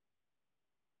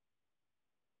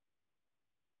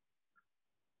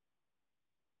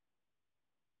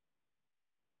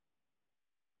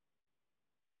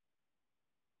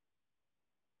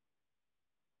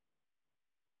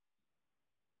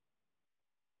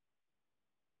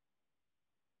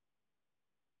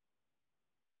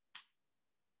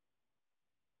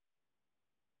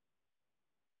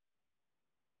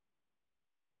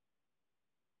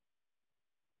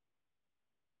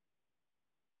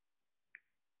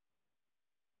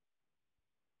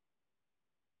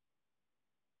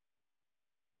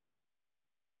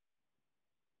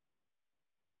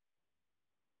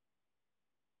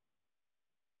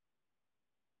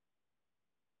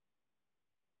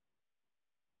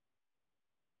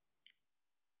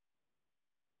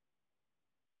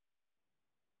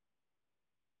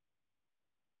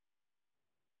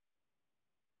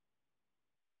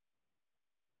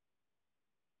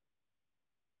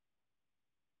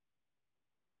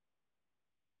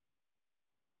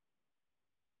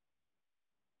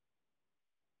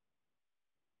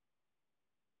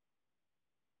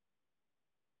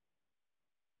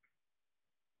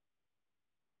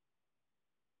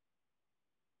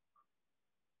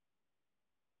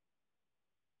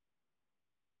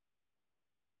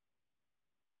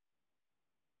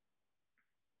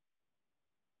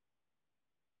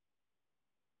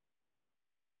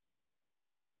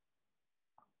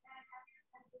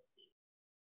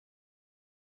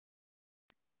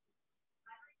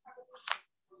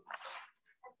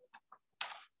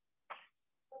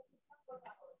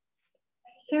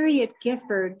 Harriet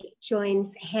Gifford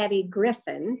joins Hattie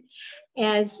Griffin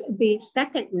as the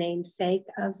second namesake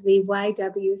of the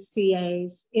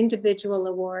YWCA's Individual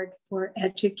Award for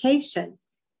Education.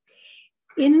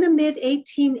 In the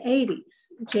mid-1880s,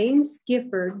 James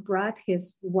Gifford brought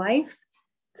his wife,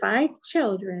 5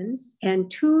 children,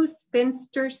 and 2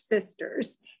 spinster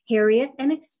sisters, Harriet and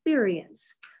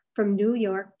Experience, from New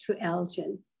York to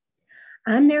Elgin.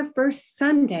 On their first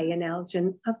Sunday in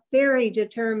Elgin, a very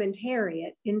determined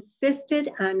Harriet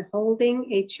insisted on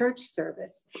holding a church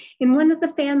service in one of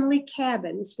the family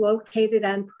cabins located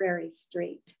on Prairie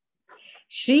Street.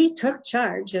 She took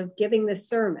charge of giving the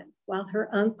sermon while her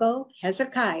uncle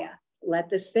Hezekiah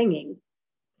led the singing.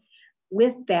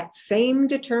 With that same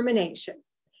determination,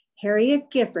 Harriet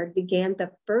Gifford began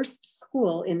the first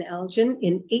school in Elgin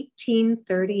in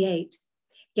 1838,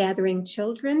 gathering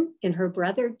children in her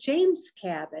brother James'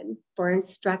 cabin for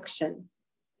instruction.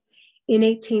 In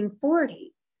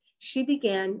 1840, she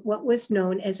began what was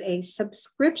known as a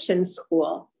subscription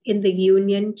school in the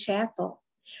Union Chapel,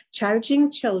 charging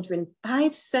children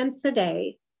 5 cents a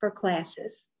day for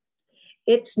classes.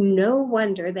 It's no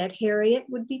wonder that Harriet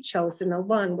would be chosen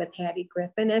along with Hattie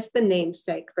Griffin as the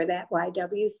namesake for that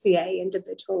YWCA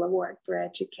Individual Award for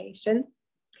Education.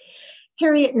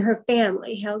 Harriet and her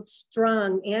family held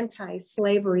strong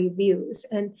anti-slavery views,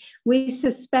 and we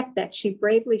suspect that she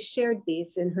bravely shared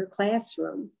these in her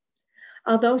classroom.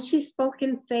 Although she spoke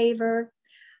in favor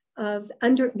of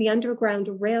the Underground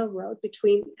Railroad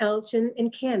between Elgin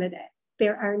and Canada,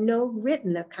 there are no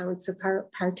written accounts of her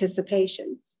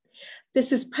participation.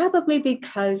 This is probably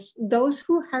because those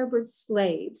who harbored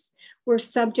slaves were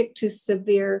subject to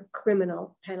severe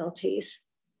criminal penalties.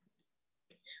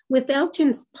 With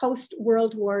Elgin's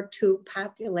post-World War II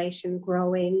population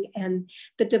growing and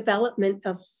the development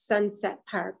of Sunset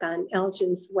Park on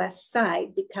Elgin's west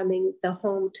side becoming the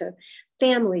home to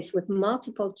families with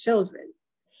multiple children,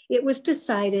 it was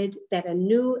decided that a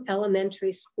new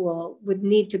elementary school would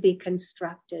need to be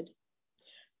constructed.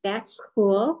 That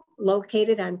school,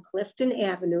 located on Clifton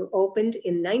Avenue, opened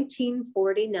in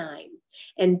 1949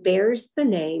 and bears the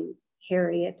name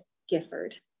Harriet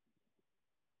Gifford.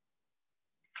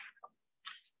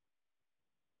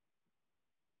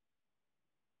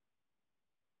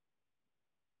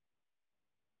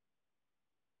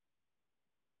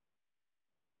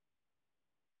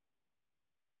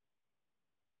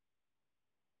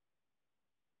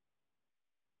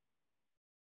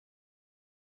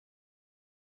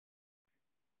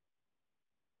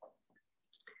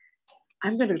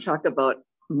 I'm going to talk about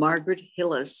Margaret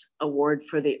Hillis Award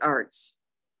for the Arts.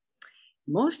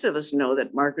 Most of us know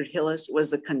that Margaret Hillis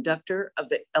was the conductor of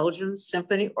the Elgin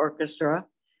Symphony Orchestra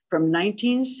from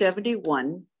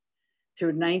 1971 through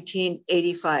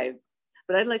 1985.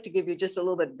 But I'd like to give you just a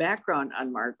little bit background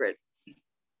on Margaret.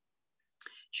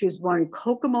 She was born in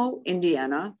Kokomo,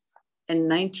 Indiana in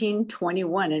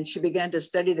 1921, and she began to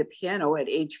study the piano at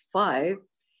age 5.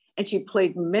 And she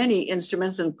played many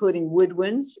instruments, including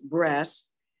woodwinds, brass,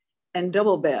 and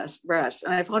double brass.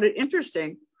 And I found it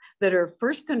interesting that her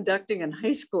first conducting in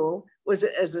high school was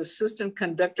as assistant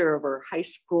conductor of her high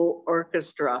school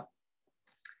orchestra.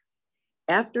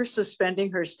 After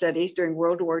suspending her studies during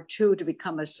World War II to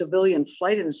become a civilian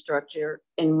flight instructor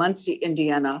in Muncie,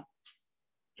 Indiana,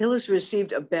 Hillis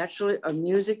received a Bachelor of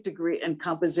Music degree in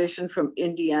composition from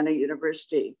Indiana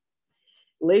University.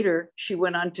 Later, she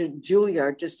went on to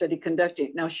Juilliard to study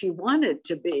conducting. Now, she wanted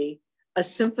to be a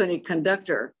symphony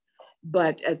conductor,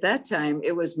 but at that time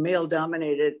it was male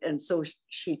dominated. And so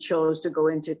she chose to go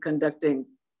into conducting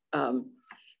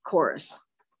chorus.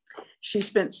 She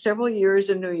spent several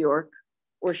years in New York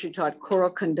where she taught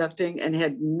choral conducting and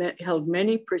had held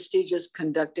many prestigious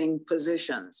conducting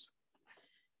positions.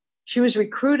 She was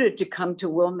recruited to come to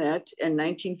Wilmette in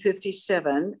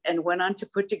 1957 and went on to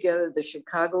put together the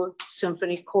Chicago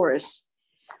Symphony Chorus,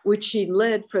 which she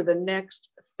led for the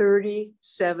next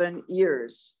 37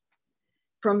 years.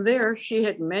 From there, she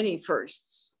had many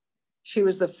firsts. She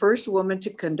was the first woman to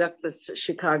conduct the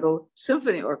Chicago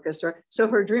Symphony Orchestra, so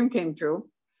her dream came true.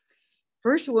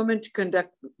 First woman to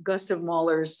conduct Gustav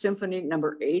Mahler's Symphony No.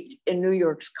 8 in New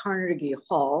York's Carnegie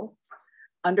Hall.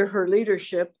 Under her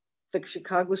leadership, the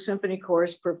Chicago Symphony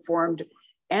Chorus performed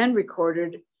and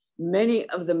recorded many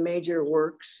of the major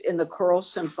works in the choral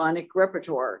symphonic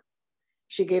repertoire.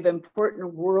 She gave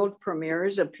important world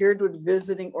premieres, appeared with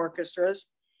visiting orchestras,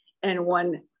 and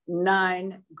won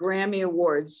 9 Grammy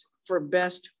Awards for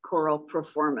Best Choral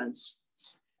Performance.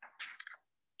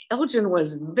 Elgin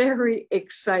was very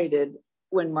excited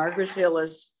when Margaret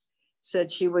Hillis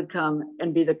said she would come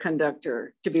and be the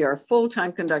conductor, to be our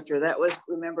full-time conductor. That was,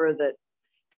 remember that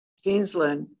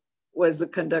Steensland was the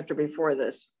conductor before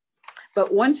this.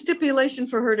 But one stipulation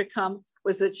for her to come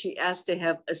was that she asked to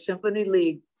have a symphony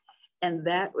league, and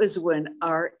that was when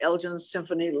our Elgin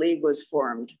Symphony League was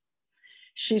formed.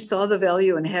 She saw the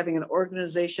value in having an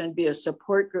organization be a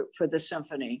support group for the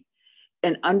symphony,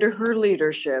 and under her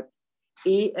leadership,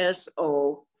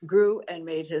 ESO grew and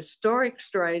made historic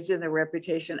strides in their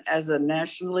reputation as a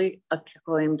nationally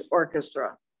acclaimed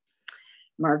orchestra.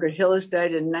 Margaret Hillis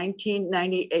died in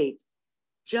 1998,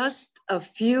 just a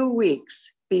few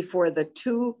weeks before the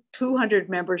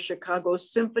 200-member Chicago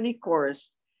Symphony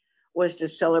Chorus was to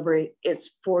celebrate its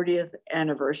 40th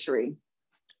anniversary.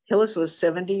 Hillis was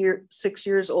 76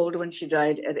 years old when she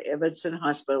died at Evanston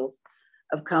Hospital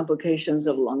of complications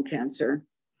of lung cancer.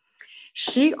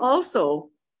 She also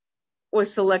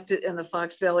was selected in the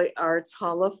Fox Valley Arts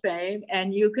Hall of Fame,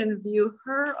 and you can view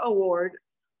her award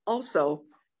also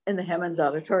in the Hemmons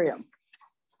Auditorium.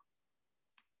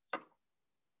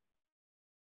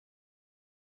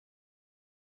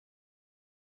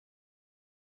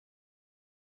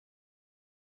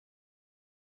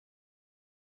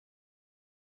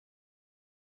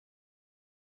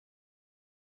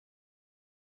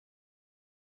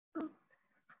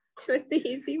 To it the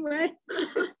easy way.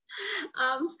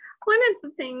 One of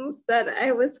the things that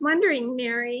I was wondering,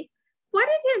 Mary, what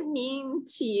did it mean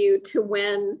to you to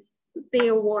win the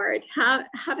award? How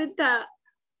did that,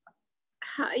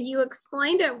 you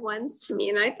explained it once to me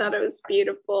and I thought it was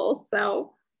beautiful.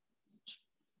 So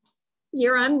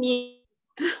you're on mute.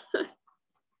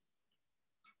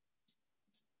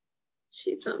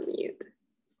 She's on mute.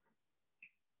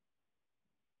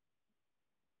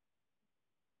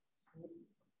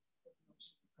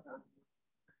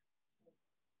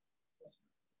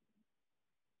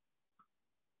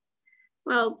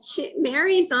 Well,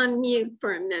 Mary's on mute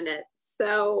for a minute,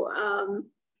 so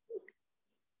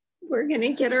we're going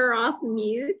to get her off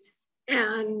mute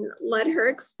and let her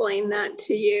explain that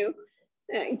to you,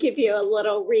 give you a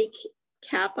little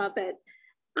recap of it.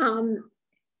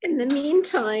 In the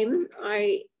meantime,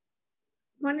 I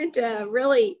wanted to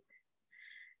really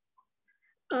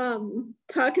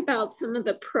talk about some of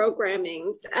the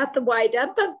programmings at the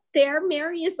YW, but there,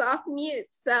 Mary is off mute.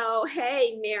 So,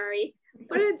 hey, Mary.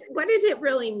 What did it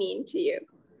really mean to you?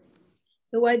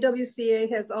 The YWCA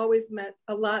has always meant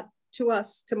a lot to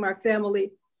us, to my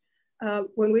family.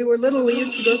 When we were little, we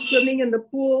used to go swimming in the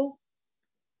pool.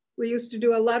 We used to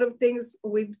do a lot of things.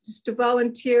 We used to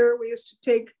volunteer. We used to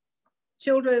take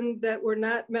children that were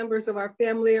not members of our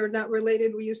family or not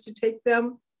related. We used to take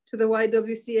them to the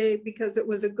YWCA because it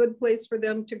was a good place for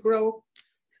them to grow.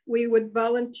 We would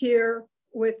volunteer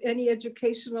with any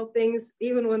educational things,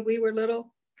 even when we were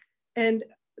little. And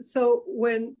so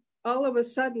when all of a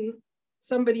sudden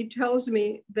somebody tells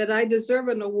me that I deserve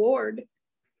an award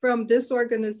from this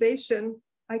organization,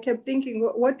 I kept thinking,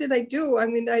 what did I do? I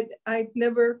mean, I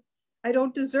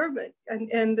don't deserve it.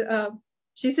 And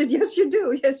she said, yes, you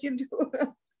do. Yes, you do.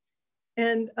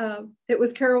 And it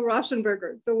was Carol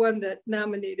Rauschenberger, the one that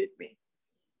nominated me.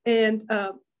 And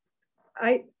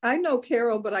I know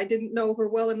Carol, but I didn't know her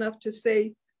well enough to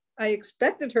say I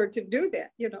expected her to do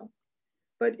that, you know.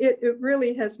 But it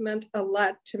really has meant a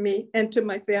lot to me and to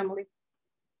my family.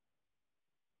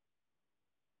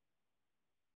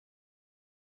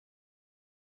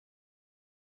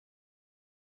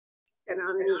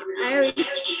 I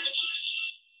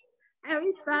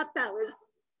always thought that was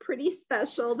pretty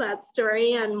special, that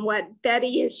story, and what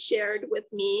Betty has shared with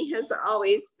me has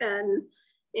always been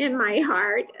in my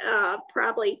heart,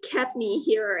 probably kept me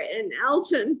here in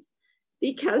Elgin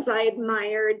because I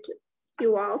admired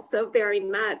you all so very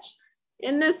much.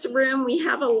 In this room, we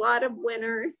have a lot of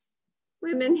winners,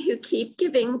 women who keep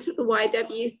giving to the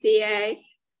YWCA,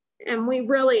 and we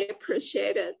really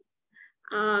appreciate it.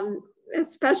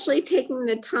 Especially taking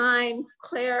the time,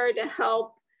 Claire, to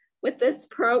help with this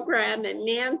program, and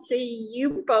Nancy,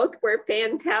 you both were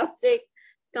fantastic.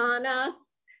 Donna,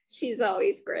 she's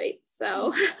always great.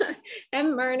 So,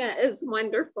 and Murna is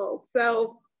wonderful.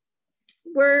 So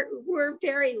we're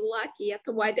very lucky at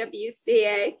the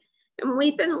YWCA, and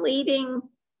we've been leading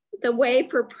the way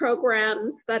for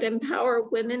programs that empower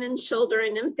women and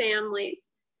children and families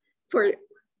for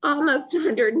almost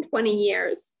 120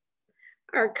 years.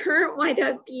 Our current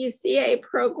YWCA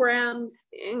programs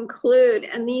include,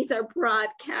 and these are broad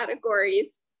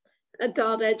categories,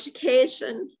 adult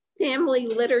education, family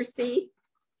literacy,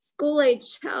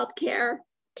 school-age childcare,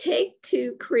 Take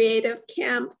Two Creative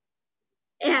Camp,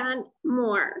 and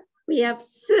more. We have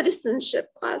citizenship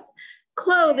class,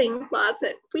 clothing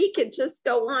closet. We could just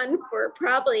go on for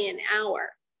probably an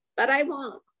hour, but I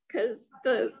won't because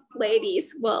the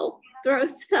ladies will throw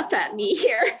stuff at me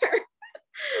here.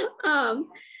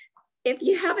 If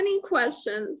you have any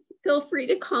questions, feel free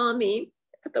to call me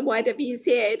at the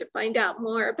YWCA to find out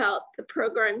more about the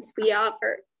programs we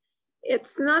offer.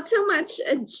 It's not so much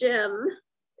a gym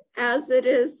as it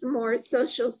is more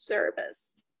social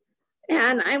service.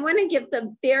 And I want to give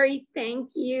the very thank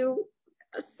you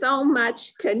so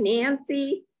much to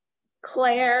Nancy,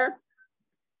 Claire,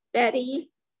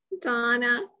 Betty,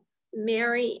 Donna,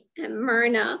 Mary, and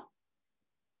Murna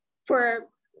for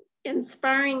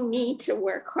inspiring me to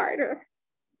work harder,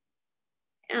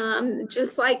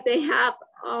 just like they have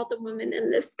all the women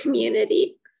in this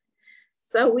community.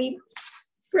 So we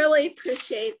really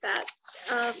appreciate that.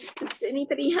 Does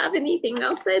anybody have anything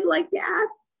else they'd like to add?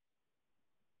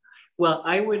 Well,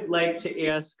 I would like to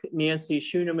ask Nancy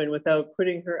Schueneman, without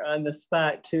putting her on the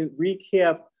spot, to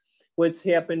recap what's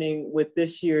happening with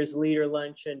this year's Leader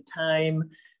Luncheon time.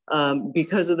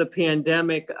 Because of the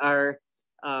pandemic, our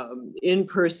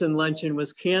in-person luncheon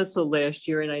was canceled last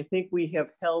year, and I think we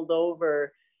have held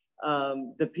over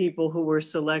the people who were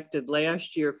selected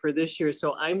last year for this year.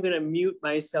 So I'm going to mute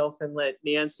myself and let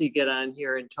Nancy get on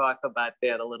here and talk about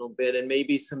that a little bit, and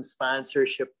maybe some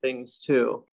sponsorship things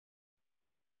too.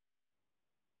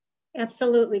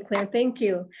 Absolutely, Claire. Thank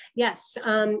you. Yes,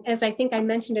 as I think I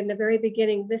mentioned in the very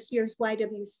beginning, this year's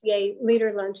YWCA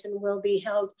Leader Luncheon will be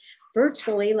held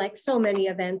virtually, like so many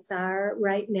events are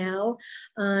right now,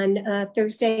 on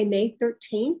Thursday, May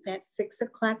 13th at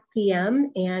 6:00 p.m.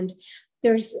 And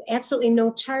there's absolutely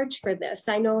no charge for this.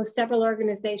 I know several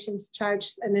organizations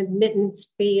charge an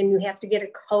admittance fee and you have to get a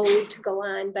code to go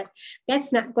on, but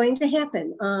that's not going to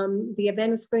happen. The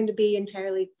event is going to be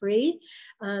entirely free.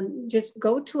 Just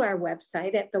go to our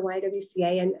website at the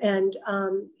YWCA and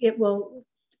it will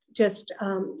just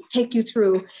take you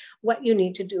through what you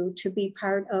need to do to be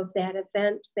part of that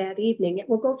event that evening. It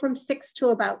will go from 6 to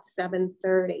about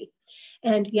 7:30.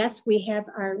 And yes, we have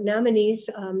our nominees.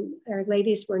 Our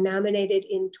ladies were nominated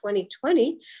in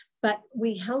 2020, but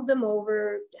we held them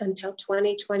over until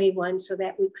 2021 so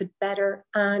that we could better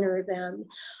honor them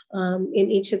in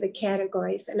each of the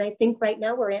categories. And I think right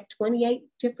now we're at 28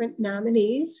 different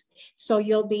nominees. So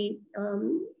you'll be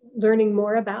learning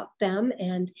more about them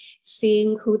and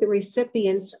seeing who the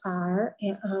recipients are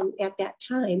at that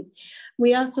time.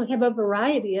 We also have a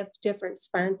variety of different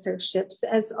sponsorships.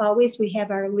 As always, we have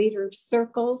our Leader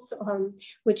Circles,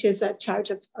 which is a charge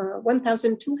of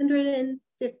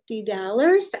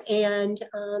 $1,250. And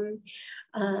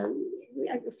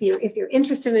if you're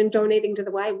interested in donating to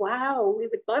the Y, wow, we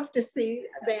would love to see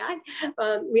that.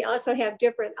 We also have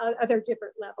other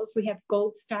different levels. We have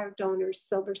Gold Star donors,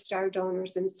 Silver Star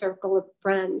donors, and Circle of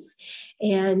Friends.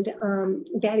 And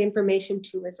that information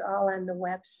too is all on the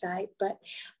website. But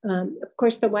of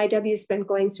course, the YW has been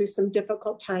going through some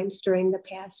difficult times during the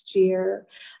past year,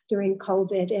 during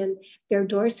COVID, and their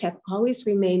doors have always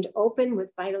remained open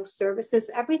with vital services,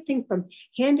 everything from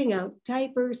handing out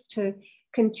diapers to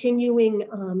continuing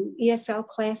ESL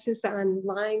classes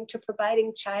online to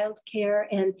providing childcare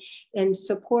and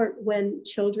support when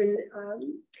children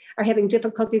are having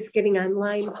difficulties getting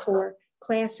online for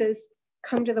classes.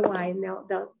 Come to the Y and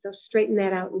they'll straighten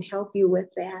that out and help you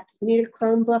with that. If you need a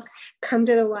Chromebook, come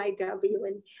to the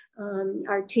YW, and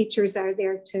our teachers are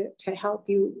there to help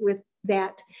you with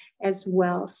that as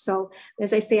well. So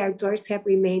as I say, our doors have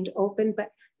remained open,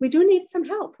 but we do need some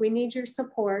help. We need your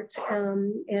support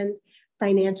and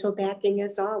financial backing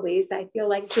as always. I feel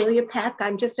like Julia Peck,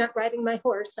 I'm just not riding my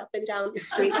horse up and down the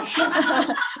street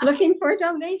looking for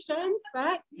donations,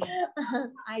 but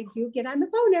I do get on the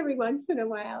phone every once in a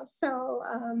while. So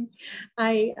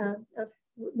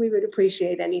we would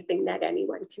appreciate anything that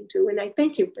anyone can do. And I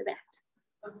thank you for that.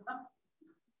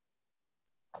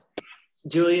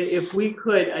 Julia, if we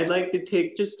could, I'd like to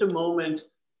take just a moment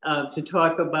to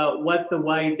talk about what the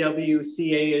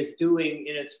YWCA is doing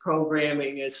in its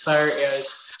programming as far as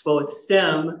both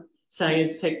STEM,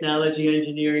 science, technology,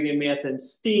 engineering, and math, and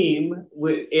STEAM,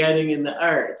 adding in the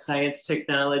arts, science,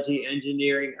 technology,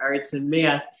 engineering, arts, and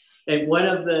math. And one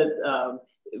of the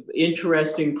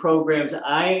interesting programs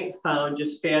I found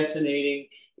just fascinating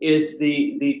is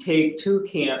the Take Two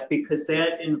Camp, because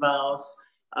that involves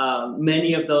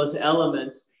many of those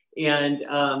elements. And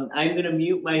I'm going to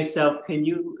mute myself. Can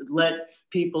you let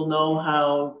people know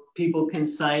how people can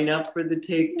sign up for the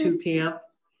Take Two Camp?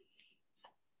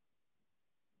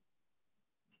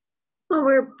 Well,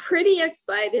 we're pretty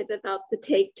excited about the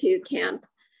Take Two Camp.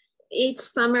 Each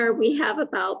summer we have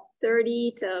about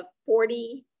 30 to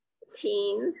 40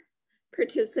 teens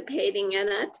participating in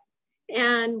it.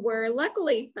 And we're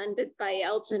luckily funded by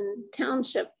Elgin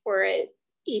Township for it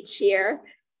each year.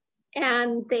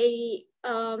 And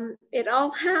it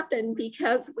all happened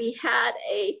because we had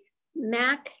a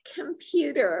Mac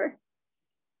computer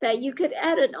that you could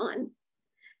edit on.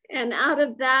 And out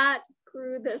of that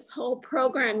grew this whole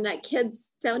program that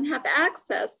kids don't have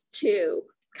access to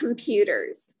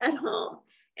computers at home.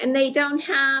 And they don't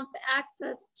have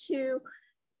access to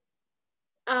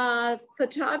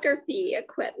photography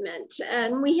equipment.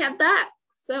 And we have that.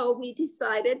 So we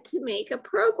decided to make a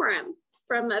program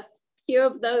from a few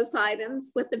of those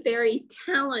items with a very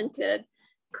talented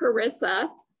Carissa.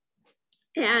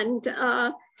 And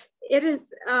it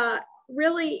is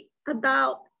really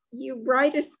about, you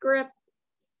write a script,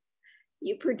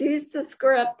 you produce the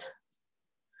script,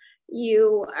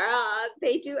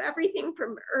 they do everything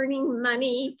from earning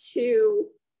money to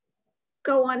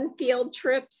go on field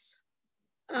trips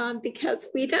because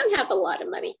we don't have a lot of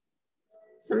money.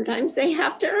 Sometimes they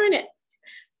have to earn it.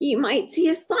 You might see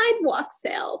a sidewalk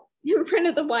sale in front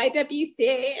of the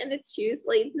YWCA, and it's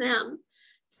usually them.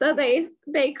 So they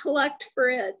collect for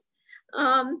it.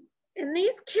 And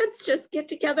these kids just get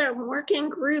together and work in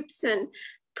groups and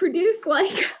produce,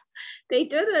 like, they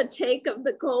did a take of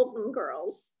the Golden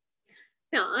Girls.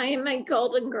 Now, I am a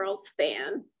Golden Girls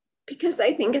fan because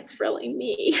I think it's really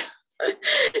me.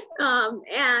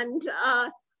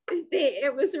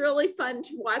 It was really fun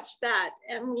to watch that.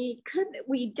 And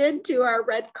we did do our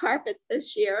red carpet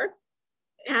this year.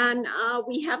 And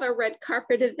we have a red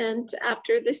carpet event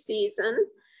after the season.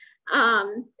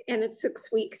 And it's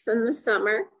 6 weeks in the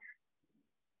summer.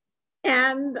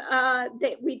 And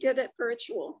we did it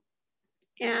virtual.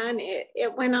 And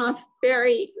it went off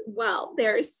very well.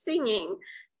 There's singing,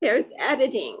 there's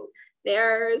editing,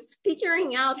 there's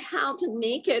figuring out how to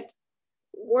make it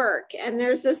work. And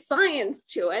there's a science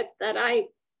to it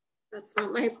that's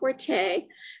not my forte.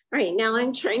 Right now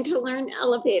I'm trying to learn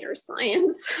elevator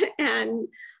science. And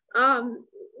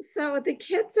so the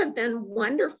kids have been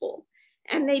wonderful,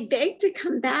 and they beg to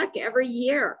come back every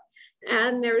year.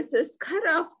 And there's this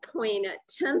cutoff point at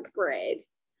 10th grade,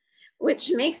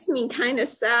 which makes me kind of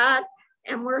sad.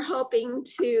 And we're hoping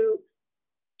to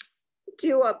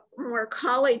do a more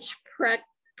college prep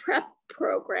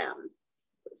program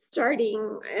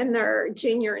starting in their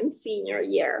junior and senior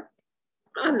year.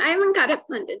 I haven't got it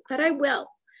funded, but I will.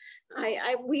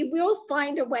 We will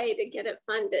find a way to get it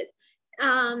funded.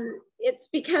 It's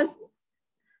because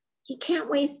you can't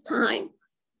waste time.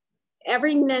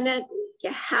 Every minute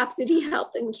you have to be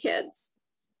helping kids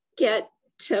get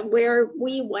to where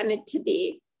we wanted to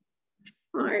be,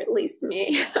 or at least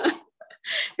me.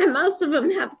 And most of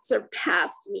them have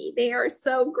surpassed me. They are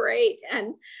so great.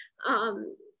 And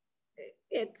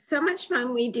it's so much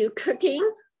fun. We do cooking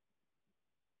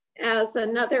as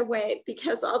another way,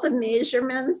 because all the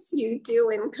measurements you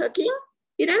do in cooking,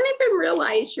 you don't even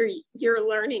realize you're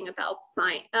learning about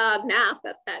science, math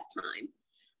at that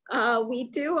time. We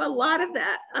do a lot of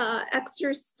that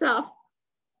extra stuff.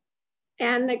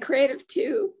 And the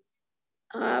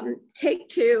Take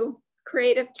Two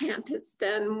Creative Camp has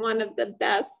been one of the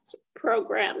best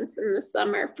programs in the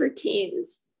summer for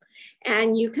teens.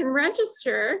 And you can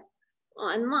register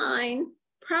online,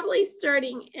 probably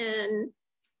starting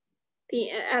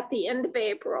at the end of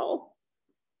April.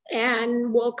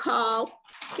 And we'll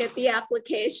get the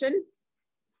application,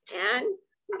 and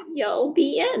you'll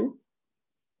be in.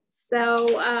 So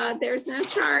there's no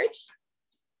charge.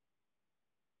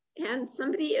 And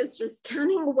somebody is just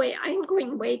counting away. I'm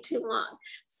going way too long.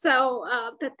 So,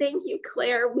 but thank you,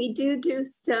 Claire. We do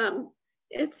STEM.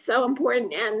 It's so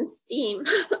important, and STEAM,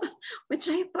 which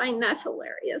I find that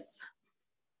hilarious.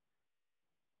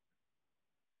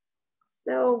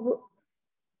 So,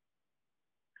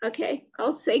 okay,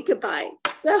 I'll say goodbye.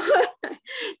 So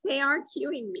they are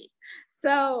cueing me.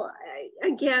 So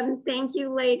again, thank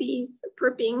you, ladies,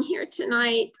 for being here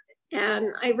tonight.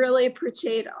 And I really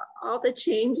appreciate all the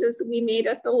changes we made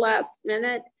at the last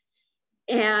minute.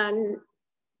 And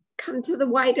come to the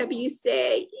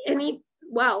YWCA,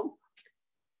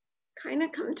 kind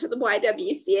of come to the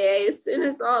YWCA as soon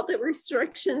as all the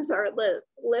restrictions are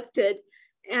lifted,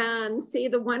 and see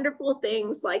the wonderful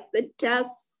things like the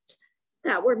desks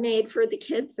that were made for the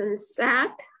kids in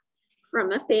SAC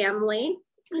from a family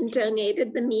and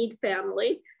donated the Mead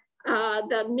family.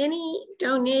 The many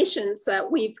donations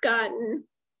that we've gotten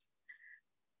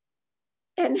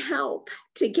and help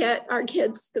to get our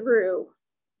kids through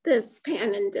this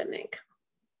pandemic.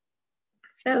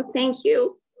 So thank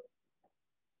you.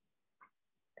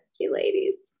 Thank you,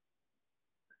 ladies.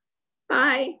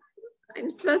 Bye. I'm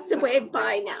supposed to wave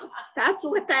bye now. That's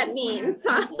what that means.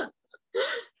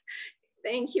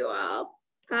 Thank you all.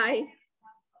 Bye.